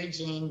 And Mary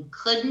Jane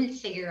couldn't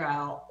figure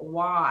out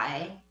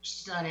why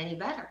she's not any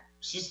better.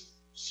 She's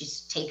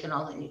taken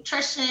all the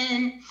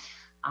nutrition,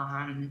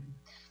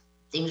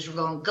 things were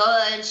going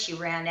good. She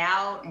ran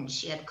out and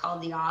she had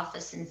called the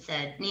office and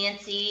said,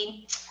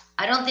 Nancy,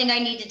 I don't think I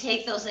need to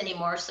take those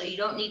anymore, so you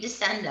don't need to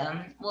send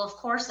them. Well, of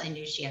course I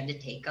knew she had to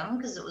take them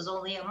because it was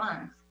only a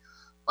month.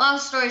 Long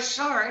story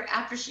short,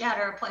 after she had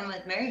her appointment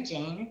with Mary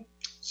Jane,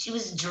 she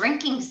was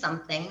drinking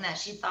something that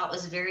she thought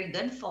was very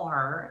good for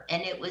her,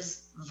 and it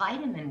was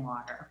vitamin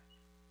water.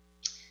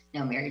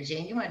 Now, Mary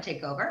Jane, you want to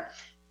take over?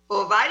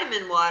 Well,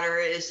 vitamin water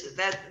is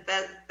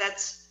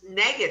that's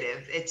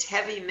negative. It's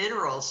heavy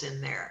minerals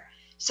in there.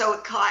 So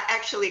it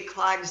actually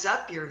clogs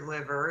up your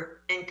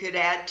liver and could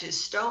add to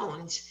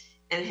stones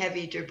and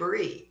heavy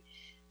debris.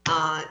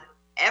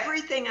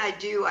 Everything I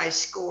do, I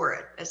score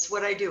it. That's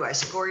what I do. I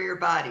score your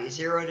body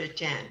 0 to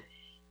 10.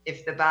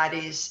 If the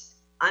body's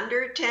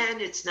under 10,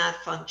 it's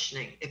not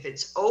functioning. If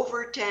it's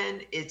over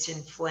 10, it's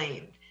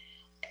inflamed.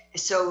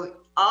 So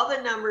all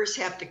the numbers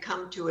have to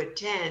come to a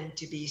 10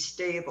 to be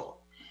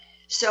stable.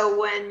 So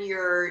when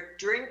you're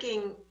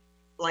drinking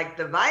like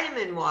the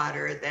vitamin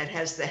water that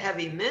has the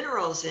heavy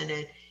minerals in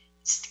it,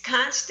 it's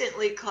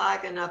constantly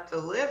clogging up the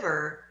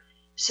liver.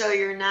 So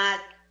you're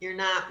not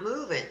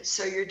moving.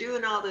 So you're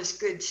doing all this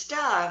good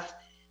stuff,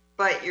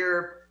 but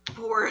you're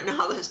pouring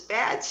all this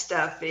bad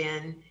stuff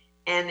in,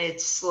 and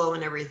it's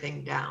slowing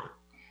everything down.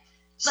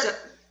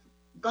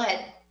 Go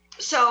ahead.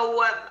 So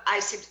what I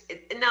said,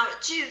 now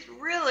she's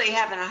really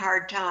having a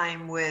hard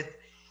time with,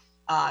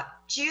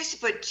 she used to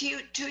put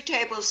two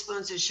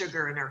tablespoons of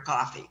sugar in her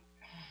coffee.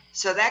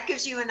 So that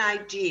gives you an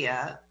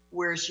idea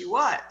where she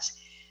was.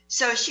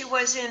 So she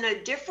was in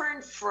a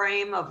different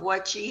frame of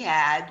what she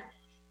had,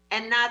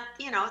 and not,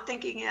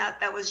 thinking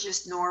that was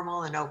just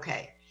normal and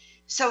okay.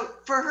 So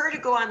for her to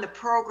go on the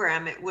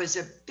program, it was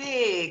a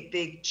big,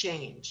 big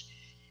change.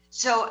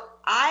 So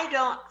I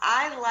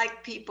don't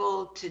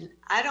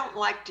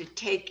like to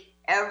take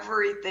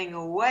everything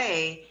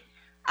away.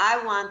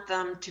 I want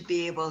them to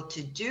be able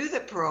to do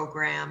the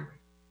program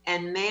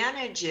and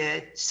manage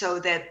it so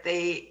that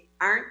they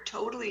aren't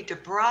totally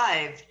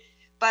deprived,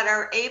 but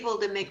are able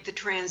to make the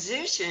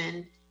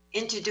transition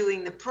into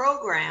doing the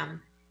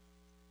program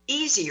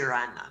easier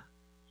on them.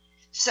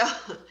 So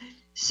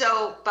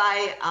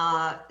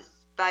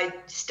by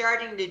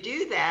starting to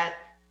do that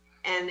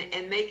and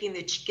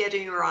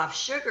getting her off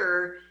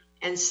sugar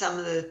and some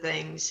of the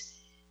things.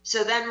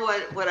 So then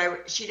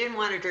she didn't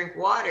want to drink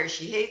water.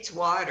 She hates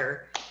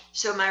water.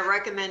 So my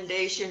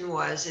recommendation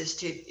is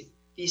to,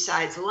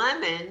 besides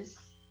lemon,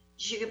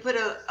 she could put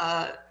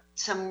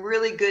some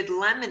really good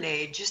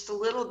lemonade, just a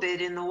little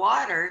bit in the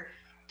water,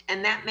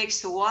 and that makes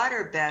the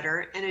water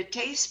better and it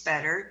tastes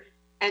better,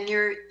 and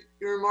you're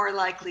more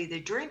likely to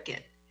drink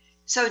it.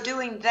 So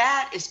doing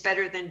that is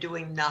better than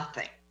doing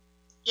nothing.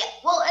 Yeah,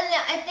 well, and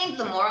I think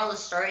the moral of the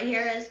story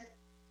here is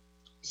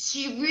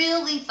she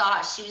really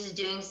thought she was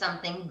doing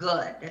something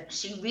good.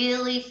 She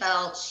really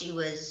felt she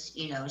was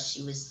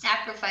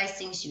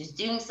sacrificing, she was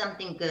doing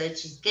something good,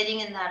 she's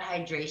getting in that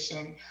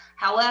hydration.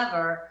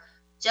 However,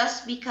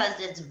 just because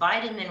it's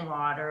vitamin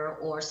water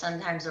or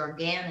sometimes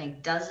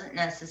organic doesn't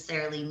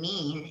necessarily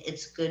mean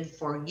it's good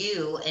for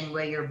you and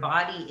where your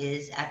body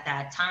is at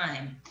that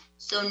time.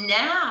 So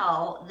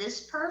now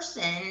this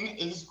person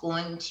is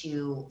going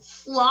to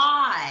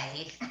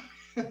fly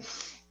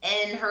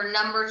and her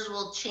numbers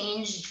will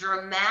change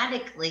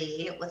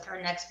dramatically with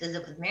her next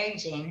visit with Mary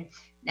Jane,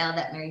 now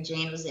that Mary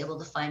Jane was able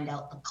to find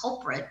out the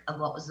culprit of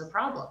what was the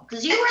problem.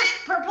 Because you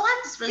were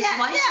perplexed with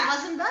why she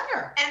wasn't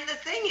better. And the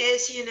thing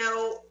is,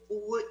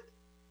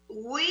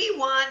 we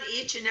want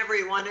each and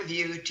every one of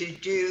you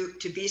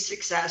to be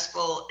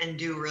successful and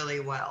do really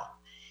well.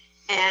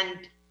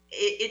 And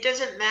it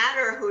doesn't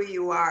matter who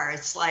you are.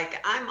 It's like,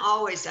 I'm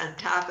always on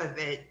top of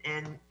it.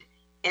 And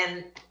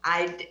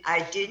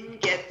I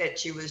didn't get that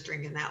she was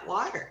drinking that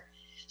water.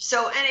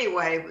 So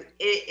anyway,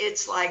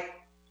 it's like,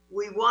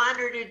 we want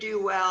her to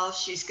do well.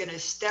 She's going to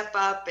step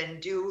up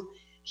and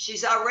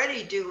she's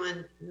already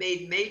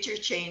made major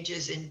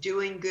changes and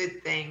doing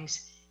good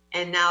things.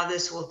 And now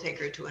this will take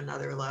her to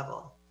another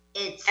level.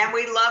 And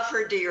we love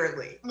her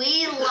dearly.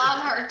 We love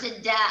her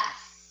to death.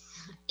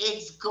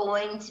 It's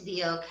going to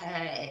be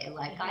okay.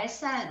 Like I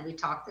said, we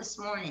talked this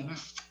morning.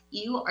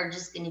 You are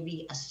just going to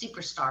be a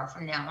superstar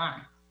from now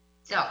on.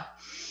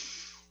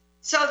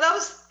 So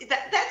that's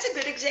a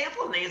good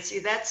example, Nancy.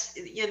 That's,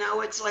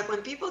 it's like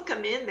when people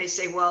come in, they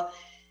say, well,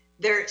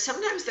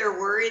 sometimes they're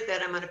worried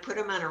that I'm going to put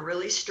them on a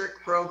really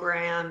strict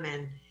program.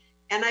 And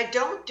I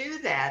don't do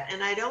that.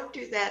 And I don't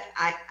do that.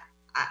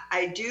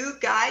 I do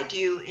guide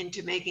you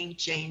into making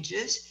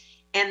changes.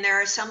 And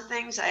there are some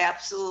things I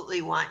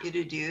absolutely want you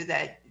to do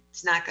that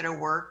it's not going to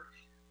work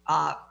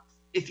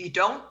if you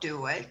don't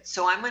do it.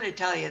 So I'm going to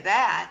tell you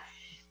that.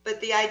 But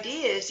the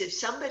idea is, if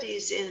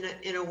somebody's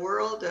in a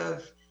world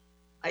of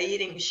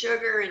eating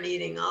sugar and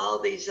eating all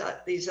these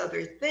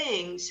other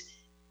things,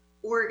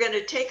 we're going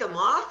to take them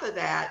off of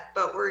that,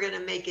 but we're going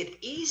to make it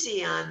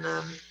easy on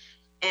them.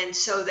 And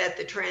so that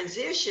the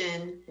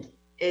transition,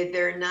 they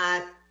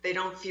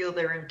don't feel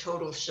they're in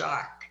total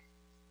shock.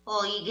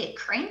 Well, you get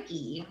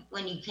cranky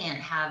when you can't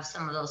have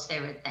some of those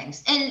favorite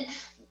things. And,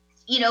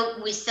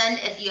 we send,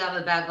 if you have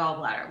a bad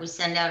gallbladder, we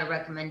send out a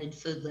recommended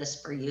food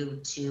list for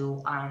you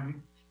to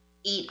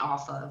eat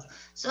off of.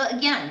 So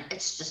again,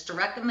 it's just a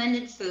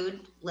recommended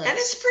food list. And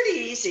it's pretty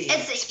easy.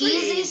 It's an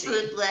easy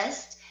food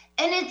list.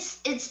 And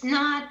it's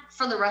not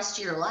for the rest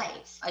of your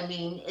life. I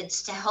mean,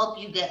 it's to help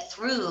you get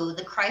through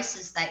the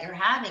crisis that you're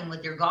having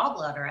with your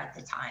gallbladder at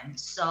the time.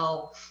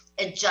 So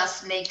it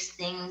just makes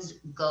things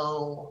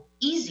go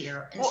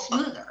easier and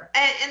smoother.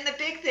 And the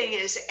big thing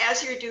is,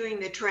 as you're doing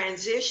the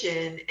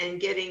transition and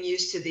getting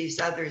used to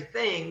these other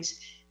things,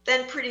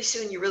 then pretty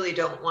soon you really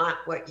don't want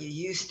what you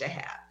used to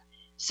have.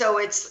 So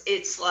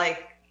it's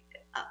like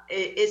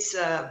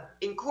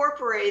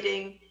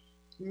incorporating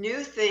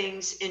new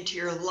things into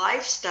your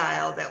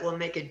lifestyle that will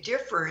make a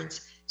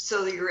difference,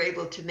 so that you're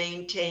able to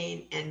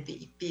maintain and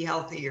be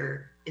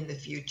healthier in the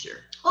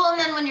future. Well,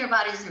 and then when your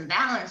body's in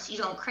balance, you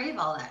don't crave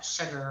all that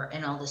sugar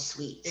and all the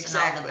sweets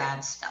and all the bad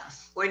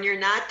stuff. When you're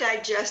not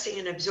digesting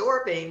and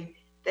absorbing,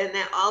 then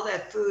all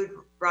that food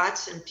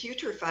rots and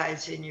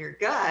putrefies in your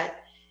gut,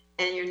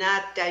 and you're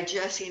not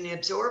digesting and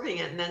absorbing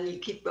it, and then you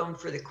keep going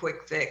for the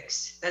quick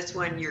fix. That's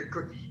when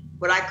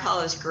what I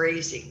call is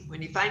grazing.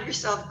 When you find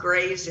yourself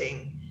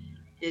grazing,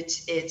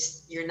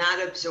 you're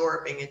not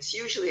absorbing. It's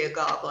usually a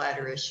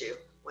gallbladder issue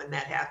when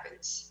that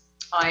happens.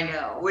 I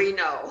know. We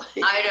know.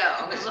 I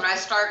know, because when I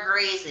start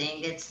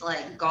grazing, it's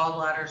like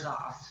gallbladder's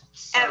off.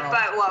 So.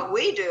 But what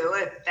we do,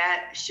 if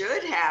that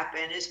should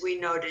happen, is we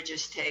know to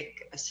just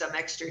take some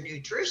extra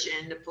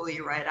nutrition to pull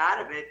you right out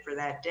of it for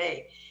that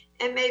day.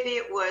 And maybe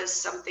it was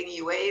something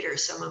you ate or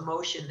some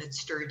emotion that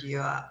stirred you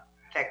up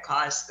that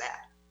caused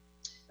that.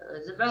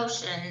 Those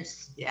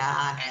emotions.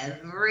 Yeah.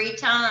 Every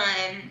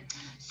time.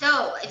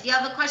 So if you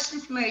have a question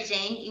for Mary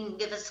Jane, you can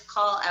give us a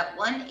call at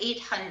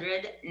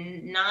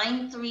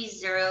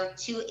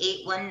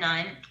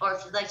 1-800-930-2819. Or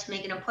if you'd like to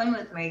make an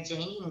appointment with Mary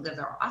Jane, you can give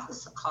our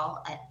office a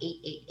call at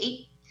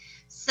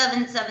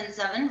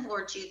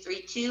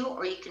 888-777-4232.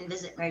 Or you can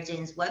visit Mary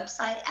Jane's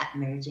website at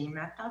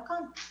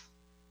maryjanemack.com.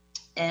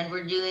 And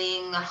we're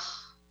doing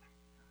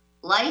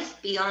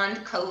Life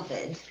Beyond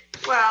COVID.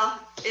 Well,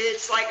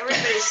 it's like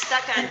everybody's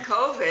stuck on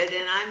COVID,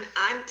 and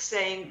I'm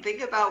saying,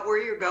 think about where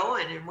you're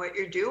going and what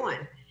you're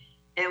doing,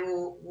 and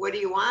what do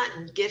you want,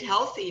 and get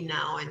healthy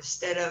now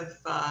instead of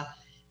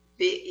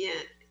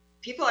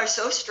people are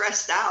so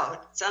stressed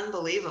out. It's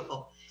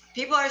unbelievable.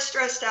 People are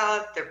stressed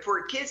out. Their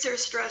poor kids are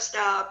stressed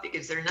out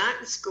because they're not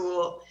in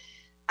school.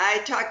 I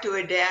talked to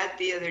a dad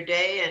the other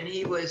day, and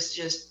he was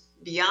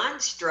just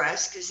beyond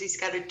stress because he's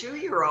got a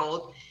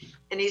 2-year-old,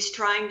 and he's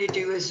trying to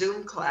do a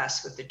Zoom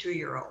class with the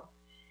 2-year-old.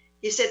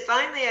 He said,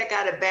 finally, I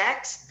got a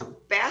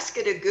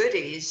basket of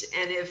goodies,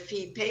 and if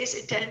he pays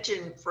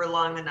attention for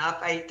long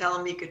enough, I tell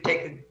him he could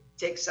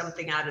take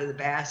something out of the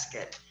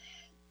basket.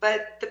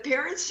 But the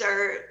parents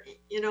are,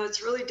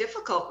 it's really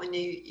difficult when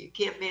you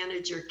can't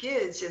manage your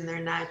kids and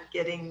they're not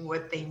getting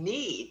what they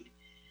need.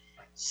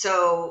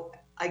 So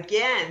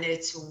again,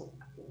 it's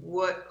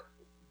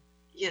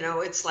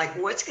like,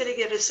 what's going to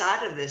get us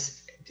out of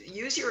this?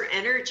 Use your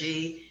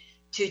energy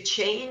to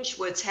change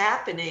what's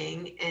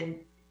happening and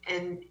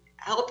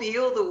help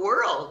heal the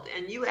world.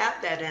 And you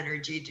have that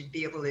energy to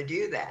be able to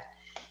do that,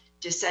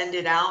 to send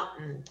it out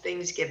and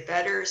things get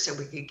better so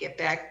we can get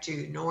back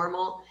to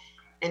normal.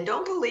 And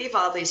don't believe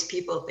all these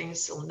people,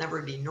 things will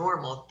never be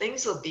normal.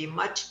 Things will be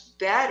much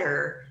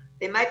better.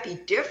 They might be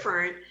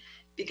different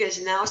because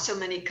now so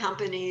many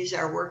companies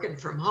are working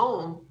from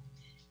home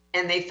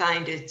and they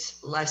find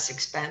it's less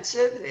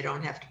expensive. They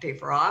don't have to pay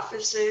for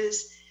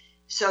offices.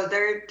 So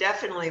there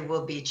definitely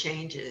will be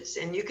changes.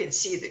 And you can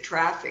see the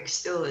traffic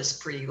still is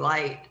pretty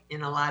light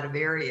in a lot of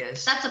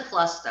areas. That's a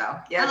plus, though.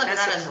 Yeah, I look at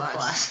that's that as a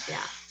plus.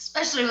 Yeah.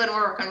 Especially when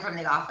we're working from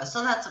the office.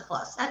 So that's a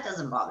plus. That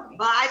doesn't bother me.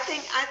 But I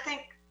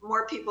think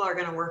more people are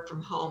going to work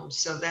from home.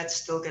 So that's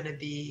still going to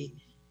be,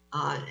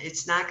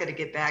 it's not going to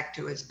get back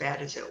to as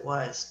bad as it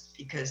was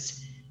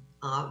because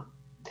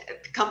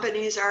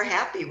companies are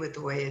happy with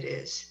the way it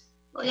is.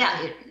 Well,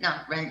 yeah,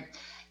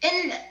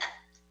 and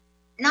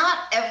not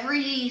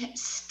every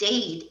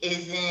state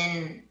is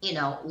in,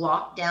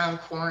 lockdown,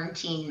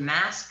 quarantine,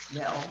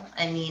 maskville.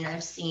 I mean,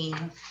 I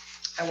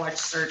watch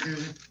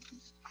certain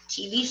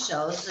TV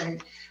shows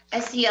and I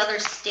see other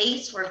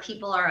states where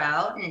people are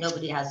out and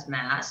nobody has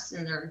masks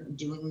and they're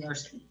doing their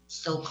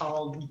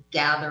so-called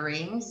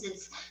gatherings.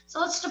 It's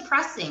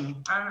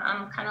depressing.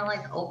 I'm kind of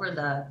like over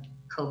the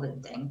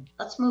COVID thing.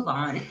 Let's move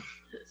on.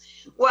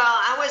 Well,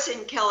 I was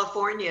in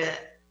California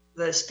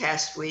this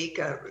past week.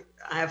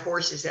 I have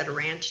horses at a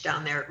ranch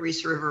down there at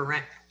Reese River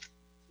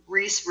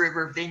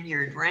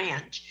Vineyard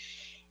Ranch,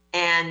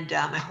 and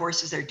my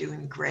horses are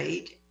doing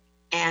great.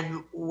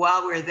 And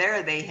while we're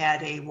there, they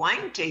had a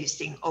wine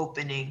tasting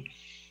opening,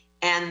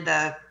 and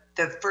the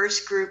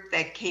first group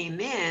that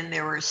came in,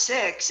 there were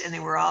 6, and they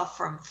were all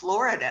from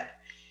Florida.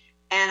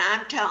 And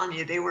I'm telling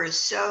you, they were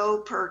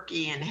so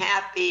perky and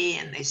happy.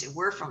 And they said,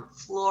 we're from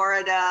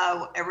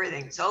Florida.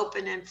 Everything's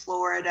open in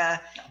Florida.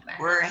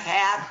 We're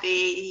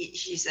happy.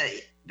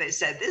 They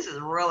said, this is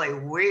really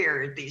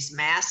weird, these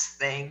masks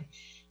thing.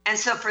 And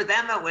so for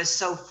them, it was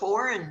so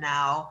foreign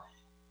now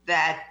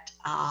that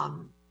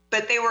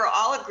But they were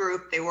all a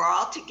group. They were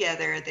all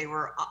together. They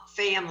were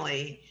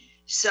family.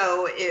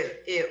 So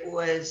it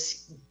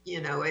was,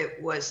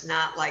 it was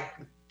not like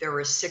there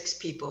were 6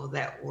 people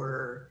that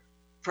were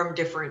from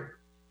different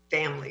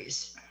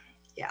families.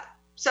 Yeah.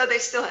 So they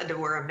still had to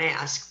wear a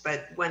mask,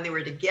 but when they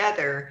were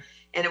together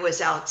and it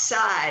was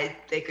outside,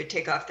 they could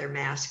take off their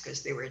mask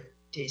because they were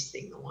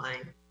tasting the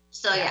wine.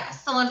 So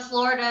so in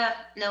Florida,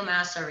 no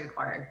masks are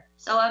required.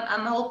 So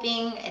I'm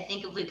hoping, I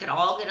think if we could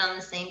all get on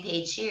the same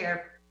page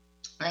here,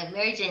 like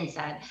Mary Jane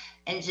said,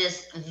 and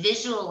just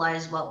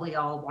visualize what we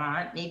all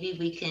want, maybe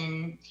we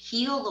can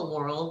heal the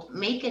world,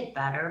 make it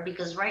better,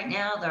 because right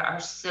now there are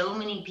so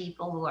many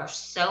people who are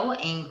so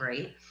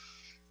angry,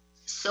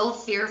 so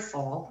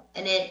fearful,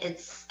 and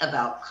it's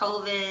about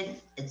COVID,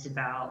 it's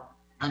about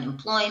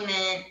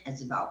unemployment,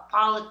 it's about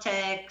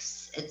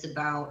politics, it's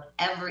about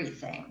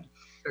everything.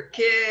 Their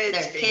kids,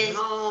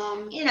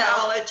 home,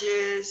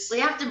 colleges. We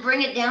have to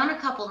bring it down a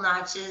couple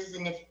notches,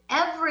 and if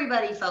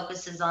everybody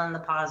focuses on the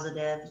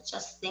positive,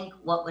 just think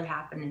what would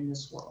happen in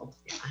this world.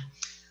 Yeah.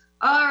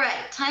 All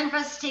right, time for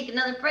us to take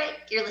another break.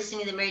 You're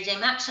listening to the Mary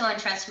Jane Mack Show on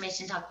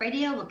Transformation Talk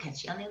Radio. We'll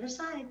catch you on the other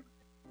side.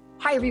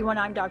 Hi, everyone.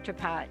 I'm Dr.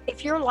 Pat.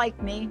 If you're like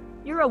me,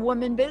 you're a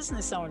woman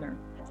business owner.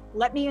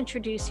 Let me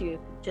introduce you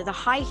to the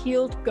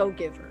High-Heeled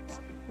Go-Givers.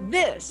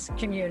 This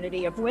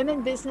community of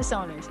women business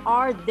owners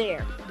are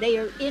there. They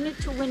are in it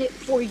to win it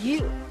for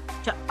you,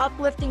 to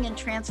uplifting and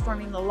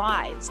transforming the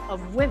lives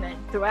of women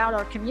throughout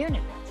our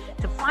community.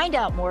 To find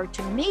out more,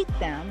 to meet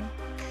them,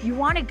 you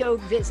want to go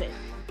visit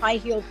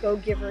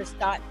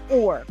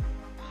highheeledgogivers.org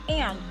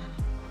and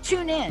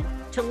tune in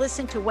to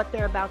listen to what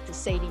they're about to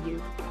say to you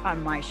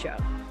on my show.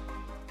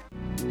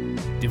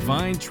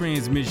 Divine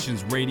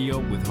Transmissions Radio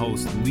with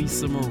host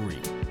Lisa Marie.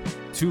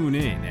 Tune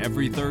in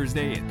every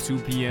Thursday at 2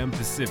 p.m.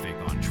 Pacific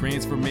on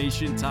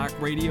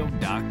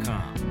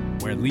TransformationTalkRadio.com,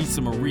 where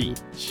Lisa Marie,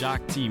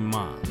 Shakti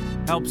Ma,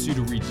 helps you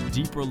to reach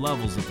deeper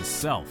levels of the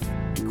self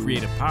and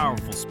create a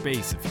powerful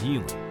space of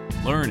healing,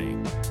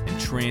 learning, and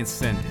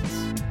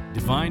transcendence.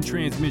 Divine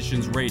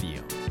Transmissions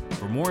Radio.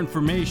 For more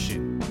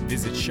information,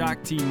 visit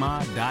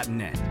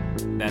shaktima.net.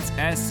 That's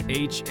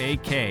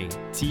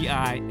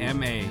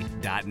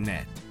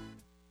SHAKTIMA.net.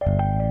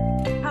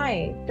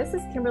 Hi, this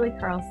is Kimberly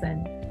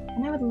Carlson,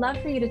 and I would love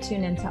for you to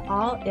tune into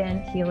All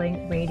In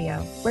Healing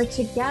Radio, where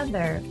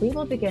together we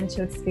will begin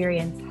to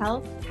experience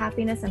health,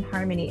 happiness, and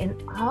harmony in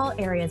all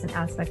areas and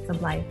aspects of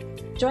life.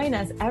 Join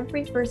us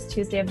every first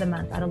Tuesday of the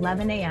month at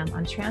 11 a.m.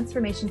 on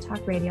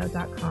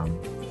TransformationTalkRadio.com.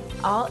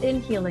 All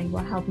In Healing will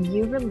help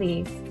you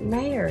release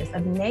layers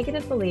of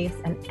negative beliefs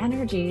and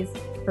energies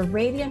for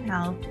radiant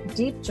health,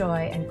 deep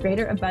joy, and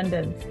greater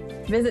abundance.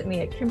 Visit me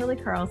at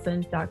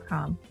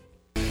KimberlyCarlson.com.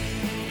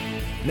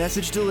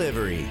 Message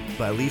Delivery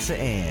by Lisa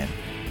Ann.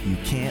 You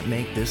can't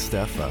make this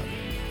stuff up.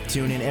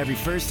 Tune in every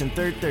first and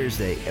third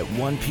Thursday at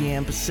 1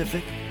 p.m.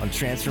 Pacific on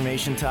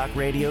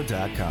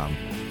TransformationTalkRadio.com.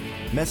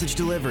 Message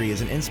Delivery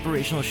is an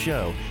inspirational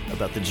show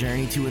about the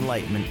journey to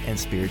enlightenment and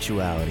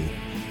spirituality.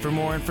 For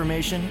more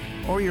information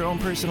or your own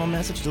personal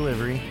message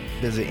delivery,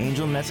 visit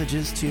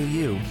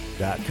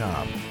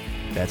angelmessages2u.com.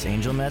 That's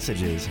Angel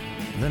Messages,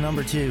 the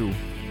number 2,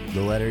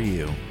 the letter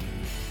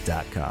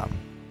U.com.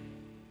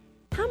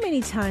 How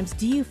many times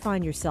do you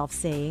find yourself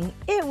saying,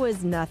 "It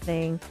was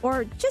nothing,"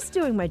 or "just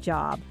doing my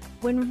job,"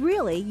 when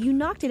really you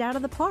knocked it out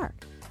of the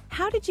park?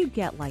 How did you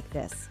get like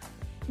this?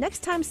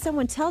 Next time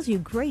someone tells you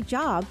 "great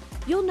job,"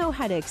 you'll know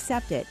how to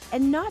accept it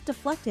and not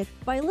deflect it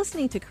by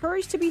listening to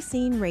Courage to Be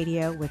Seen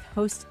Radio with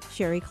host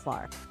Sherry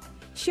Clark.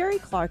 Sherry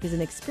Clark is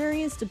an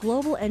experienced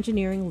global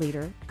engineering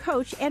leader,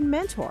 coach, and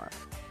mentor.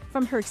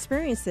 From her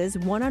experiences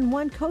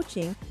one-on-one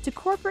coaching to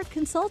corporate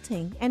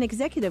consulting and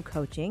executive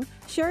coaching,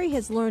 Sherry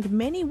has learned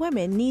many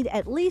women need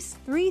at least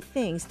 3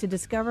 things to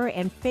discover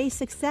and face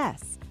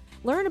success.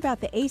 Learn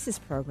about the ACES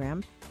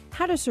program,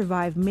 how to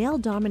survive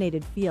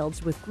male-dominated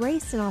fields with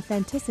grace and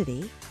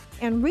authenticity,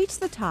 and reach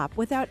the top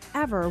without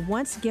ever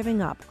once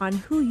giving up on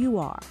who you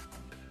are.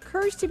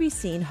 Courage to Be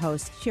Seen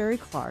host Sherry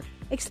Clark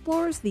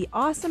explores the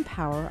awesome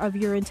power of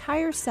your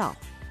entire self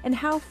and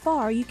how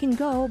far you can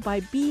go by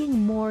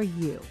being more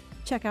you.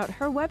 Check out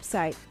her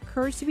website,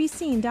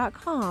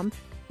 CourageToBeSeen.com.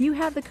 You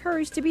have the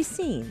courage to be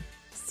seen.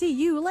 See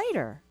you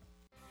later.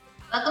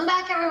 Welcome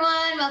back,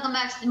 everyone. Welcome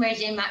back to the Mary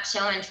Jane Mack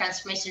Show on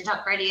Transformation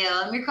Talk Radio.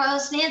 I'm your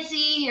co-host, Nancy,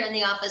 here in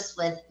the office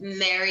with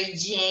Mary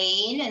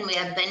Jane, and we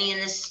have Benny in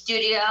the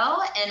studio,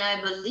 and I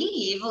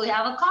believe we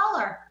have a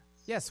caller.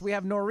 Yes, we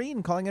have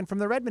Noreen calling in from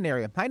the Redmond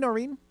area. Hi,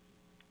 Noreen.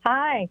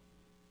 Hi.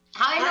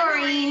 Hi,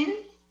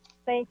 Noreen.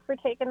 Thanks for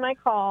taking my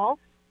call.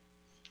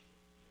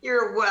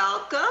 You're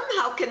welcome.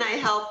 How can I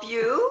help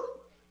you?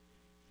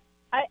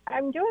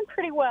 I'm doing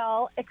pretty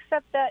well,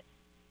 except that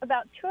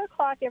about 2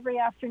 o'clock every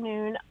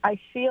afternoon, I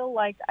feel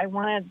like I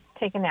want to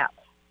take a nap.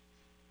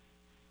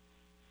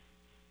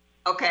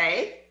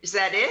 Okay. Is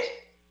that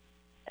it?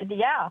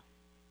 Yeah.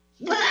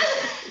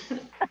 I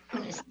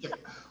just get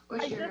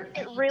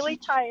really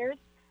tired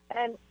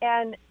and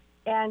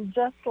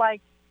just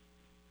like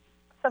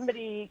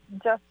somebody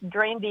just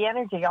drained the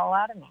energy all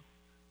out of me.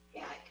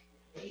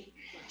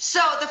 So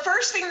the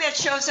first thing that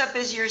shows up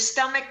is your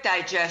stomach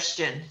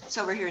digestion. It's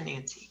over here,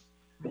 Nancy.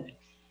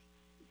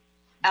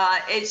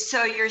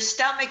 So your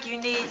stomach, you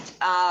need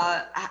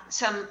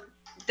some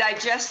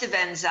digestive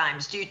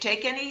enzymes. Do you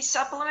take any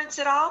supplements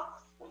at all?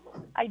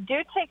 I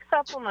do take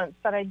supplements,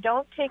 but I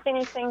don't take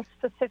anything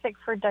specific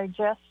for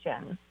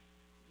digestion.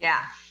 Yeah,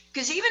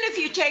 because even if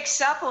you take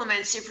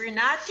supplements, if you're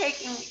not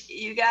taking,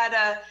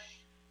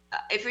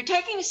 if you're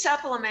taking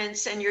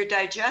supplements and your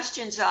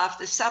digestion's off,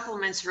 the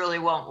supplements really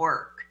won't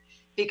work,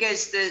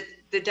 because the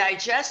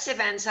digestive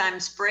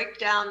enzymes break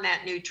down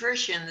that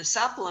nutrition, the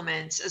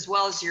supplements, as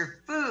well as your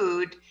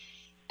food,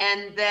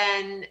 and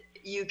then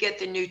you get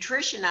the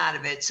nutrition out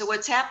of it. So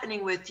what's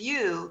happening with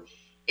you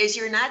is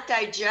you're not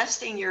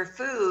digesting your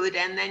food,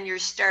 and then you're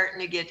starting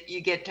to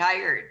get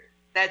tired.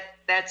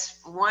 That's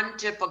one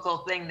typical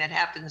thing that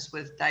happens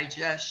with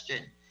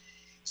digestion.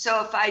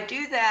 So if I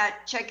do that,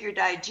 check your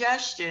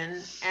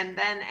digestion, and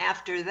then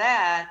after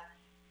that,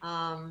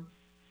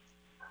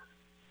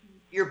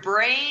 your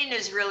brain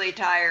is really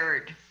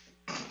tired.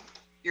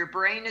 Your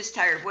brain is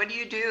tired. What do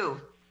you do?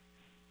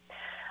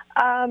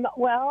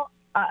 Well,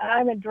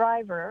 I'm a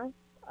driver.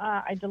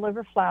 I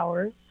deliver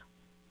flowers.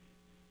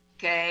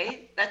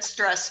 Okay, that's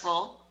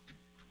stressful.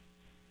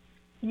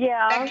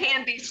 Yeah. That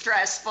can be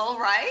stressful,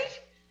 right?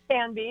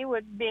 Can be,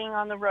 with being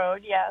on the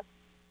road, yes.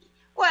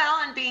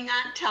 Well, and being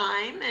on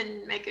time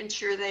and making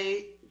sure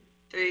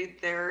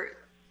they're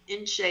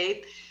in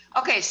shape.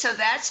 Okay, so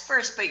that's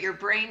first, but your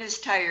brain is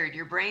tired.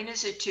 Your brain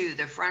is a 2,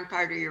 the front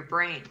part of your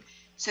brain.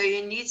 So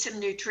you need some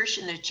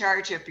nutrition to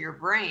charge up your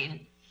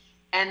brain.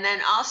 And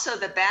then also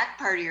the back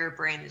part of your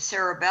brain, the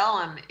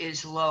cerebellum,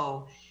 is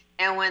low.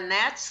 And when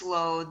that's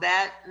low,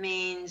 that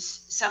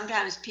means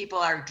sometimes people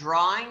are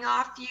drawing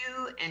off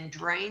you and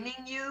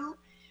draining you.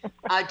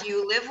 Do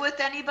you live with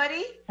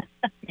anybody?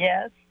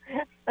 Yes.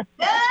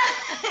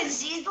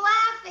 She's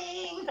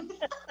laughing.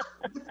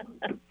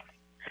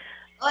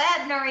 Go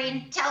ahead,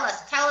 Noreen. Tell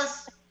us,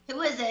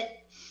 who is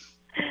it?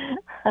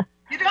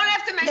 You don't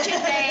have to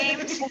mention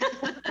names.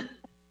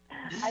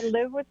 I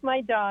live with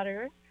my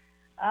daughter,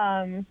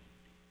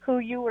 who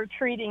you were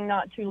treating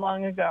not too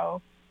long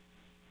ago.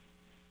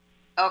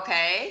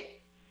 Okay.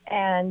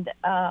 And,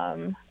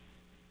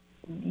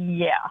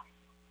 yeah.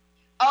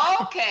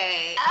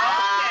 Okay.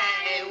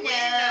 We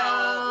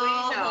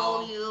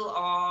know who you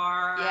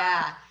are.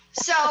 Yeah.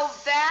 So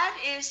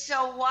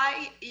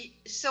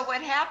so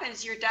what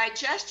happens, your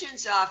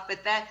digestion's off, but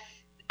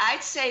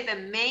I'd say the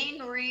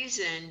main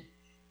reason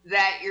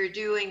that you're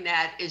doing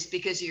that is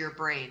because of your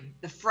brain.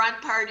 The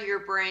front part of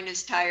your brain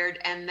is tired,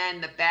 and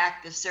then the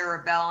back, the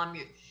cerebellum,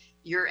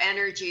 your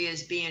energy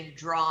is being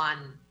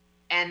drawn,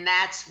 and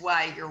that's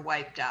why you're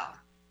wiped out.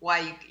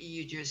 Why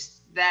you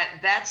just,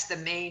 that's the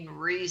main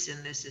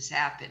reason this is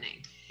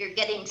happening. You're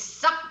getting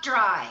sucked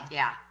dry.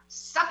 Yeah.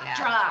 Sucked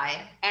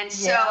dry. And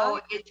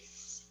so it's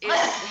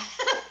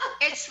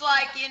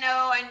like,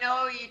 I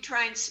know you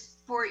try and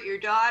support your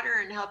daughter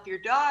and help your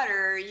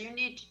daughter. You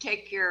need to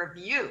take care of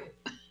you.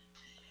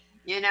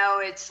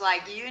 It's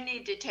like you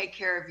need to take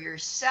care of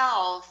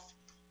yourself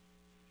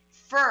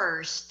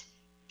first,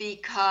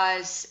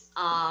 because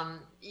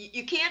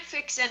you can't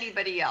fix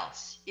anybody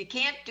else. You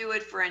can't do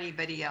it for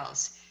anybody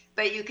else,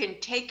 but you can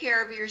take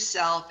care of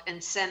yourself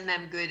and send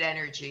them good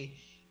energy.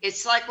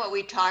 It's like what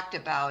we talked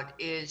about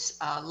is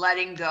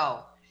letting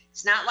go.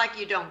 It's not like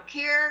you don't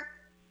care,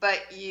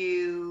 but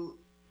you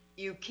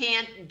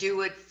can't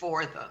do it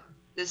for them.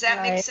 Does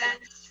that make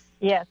sense?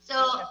 Yes.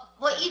 So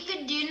what you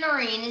could do,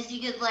 Noreen, is you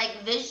could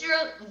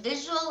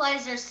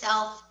visualize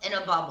yourself in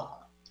a bubble,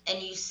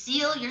 and you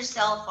seal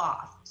yourself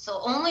off. So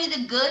only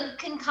the good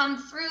can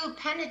come through,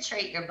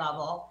 penetrate your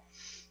bubble,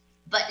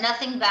 but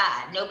nothing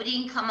bad. Nobody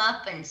can come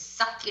up and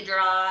suck you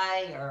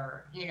dry,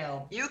 or,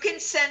 You can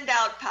send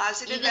out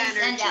positive energy.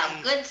 You can send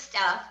out good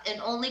stuff, and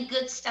only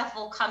good stuff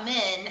will come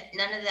in,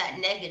 none of that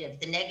negative.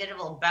 The negative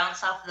will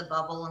bounce off the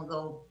bubble and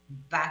go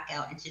back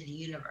out into the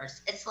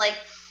universe. It's like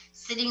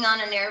sitting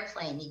on an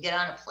airplane. You get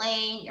on a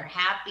plane, you're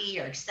happy,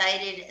 you're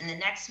excited, and the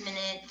next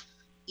minute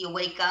you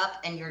wake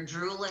up and you're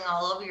drooling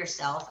all over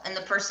yourself, and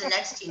the person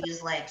next to you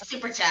is like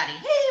super chatty.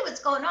 Hey, what's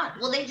going on?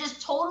 Well, they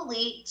just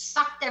totally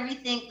sucked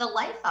everything, the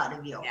life out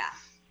of you. Yeah.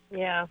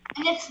 Yeah.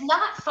 And it's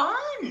not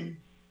fun.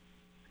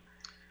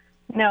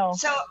 No.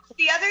 So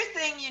the other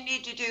thing you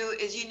need to do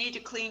is you need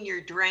to clean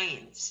your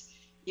drains.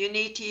 You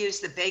need to use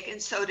the baking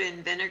soda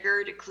and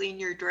vinegar to clean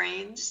your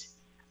drains.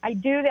 I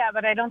do that,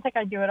 but I don't think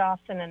I do it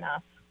often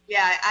enough.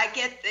 Yeah, I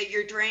get that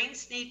your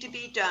drains need to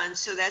be done,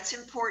 so that's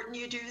important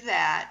you do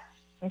that.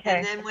 Okay.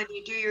 And then when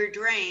you do your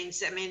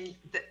drains,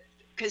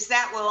 because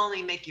that will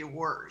only make you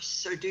worse.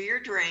 So do your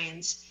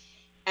drains,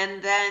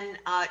 and then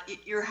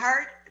your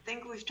heart, I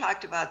think we've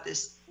talked about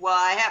this. Well,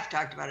 I have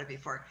talked about it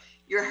before.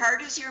 Your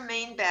heart is your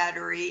main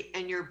battery,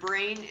 and your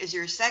brain is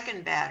your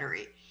second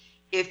battery.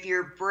 If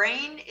your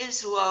brain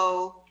is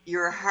low,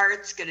 your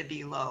heart's going to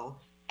be low,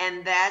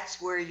 and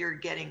that's where you're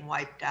getting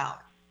wiped out.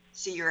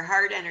 See, your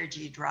heart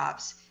energy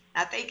drops.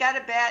 Now, they got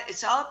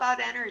it's all about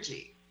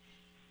energy.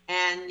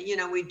 And,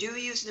 we do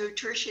use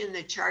nutrition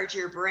to charge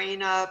your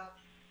brain up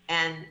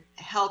and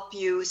help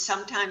you.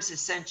 Sometimes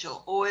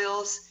essential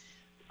oils,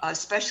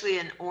 especially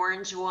an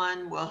orange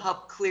one, will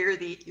help clear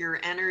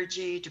your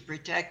energy to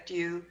protect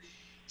you.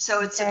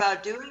 So it's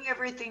about doing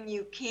everything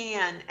you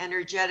can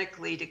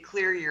energetically to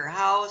clear your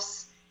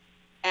house.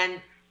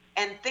 And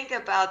think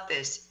about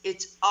this.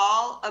 It's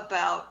all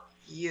about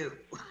you.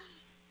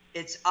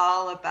 It's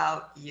all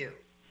about you.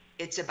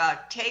 It's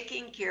about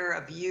taking care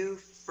of you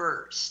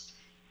first.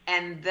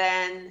 And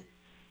then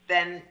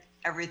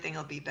everything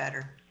will be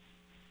better.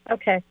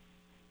 Okay.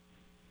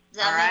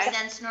 Does that make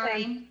sense,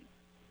 Noreen?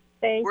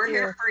 We're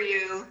here for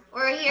you.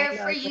 We're here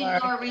for you,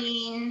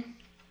 Noreen.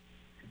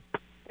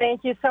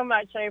 Thank you so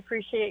much. I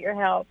appreciate your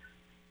help.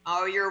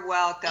 Oh, you're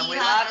welcome. We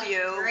have love a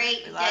you.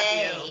 Great we love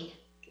day. you.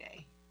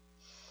 Okay.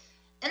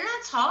 And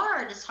that's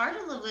hard. It's hard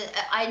to live with.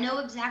 I know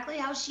exactly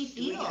how she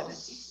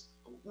feels.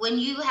 When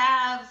you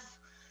have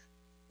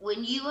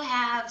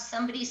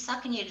somebody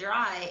sucking you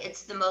dry,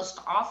 it's the most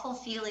awful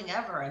feeling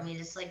ever. I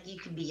mean, it's like you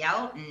could be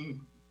out and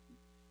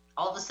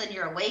all of a sudden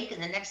you're awake,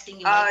 and the next thing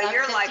you wake up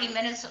 15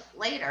 minutes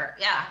later.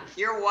 Yeah.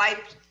 You're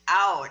wiped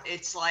out.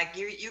 It's like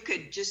you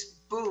could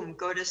just boom,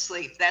 go to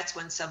sleep. That's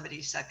when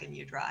somebody's sucking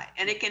you dry.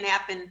 And it can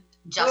happen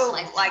just boom,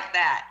 like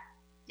that.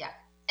 Yeah.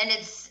 And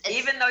it's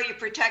even though you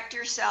protect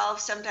yourself,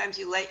 sometimes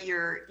you let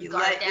your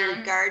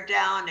guard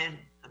down, and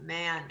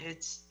man,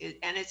 it's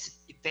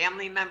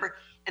family member,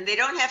 and they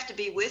don't have to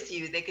be with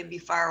you. They can be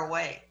far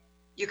away.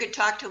 You could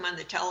talk to them on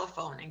the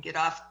telephone and get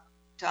off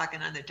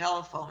talking on the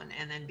telephone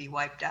and then be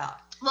wiped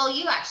out. Well,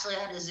 you actually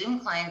had a Zoom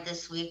client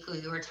this week who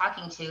you were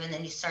talking to, and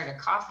then you started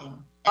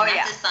coughing. And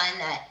that's a sign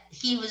that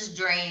he was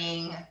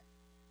draining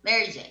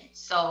Mary Jane.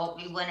 So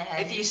we went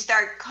ahead. If you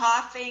start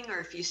coughing, or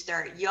if you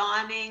start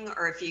yawning,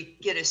 or if you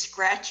get a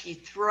scratchy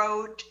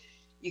throat,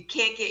 you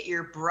can't get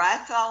your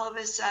breath all of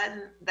a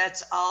sudden,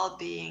 that's all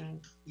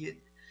being you.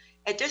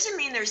 It doesn't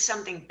mean there's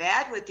something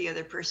bad with the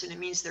other person. It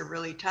means they're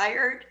really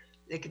tired.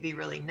 They could be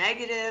really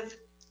negative,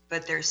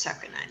 but they're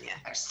sucking on you.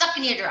 They're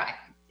sucking you dry.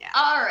 Yeah.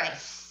 All right.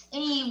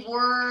 Any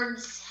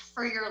words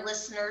for your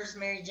listeners,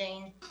 Mary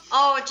Jane?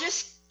 Oh,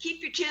 just keep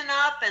your chin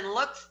up and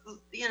look,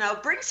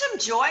 bring some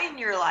joy in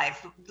your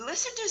life.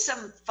 Listen to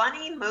some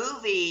funny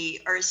movie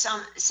or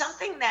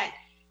something that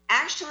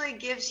actually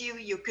gives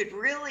you could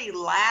really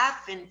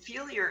laugh and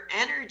feel your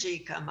energy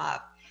come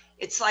up.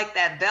 It's like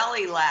that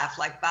belly laugh,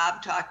 like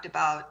Bob talked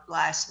about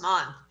last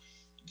month.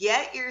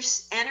 Get your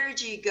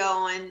energy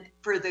going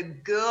for the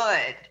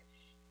good,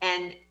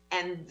 and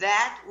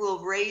that will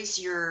raise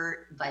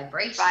your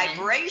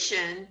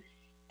vibration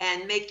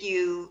and make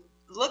you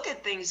look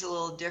at things a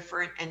little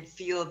different and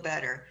feel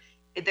better.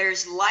 If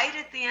there's light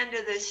at the end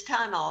of this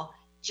tunnel,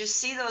 just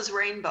see those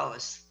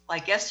rainbows.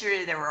 Like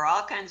yesterday, there were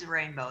all kinds of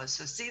rainbows.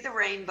 So see the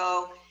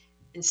rainbow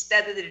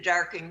instead of the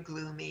dark and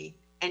gloomy,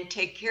 and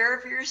take care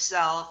of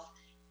yourself.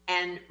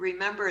 And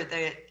remember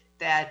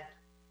that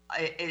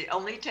it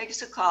only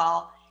takes a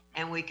call,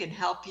 and we can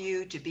help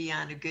you to be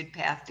on a good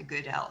path to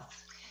good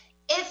health.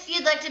 If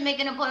you'd like to make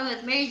an appointment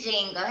with Mary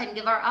Jane, go ahead and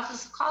give our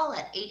office a call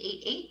at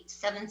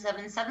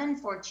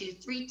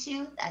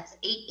 888-777-4232. That's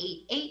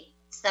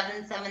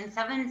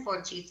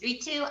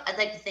 888-777-4232. I'd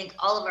like to thank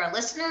all of our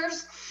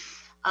listeners.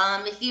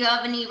 If you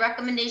have any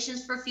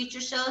recommendations for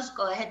future shows,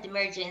 go ahead to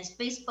Mary Jane's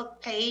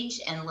Facebook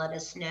page and let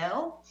us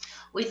know.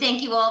 We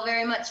thank you all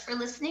very much for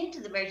listening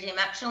to the Mary Jane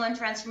Mack Show on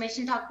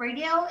Transformation Talk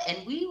Radio,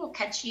 and we will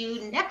catch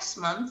you next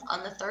month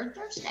on the third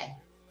Thursday.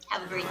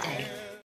 Have a great day.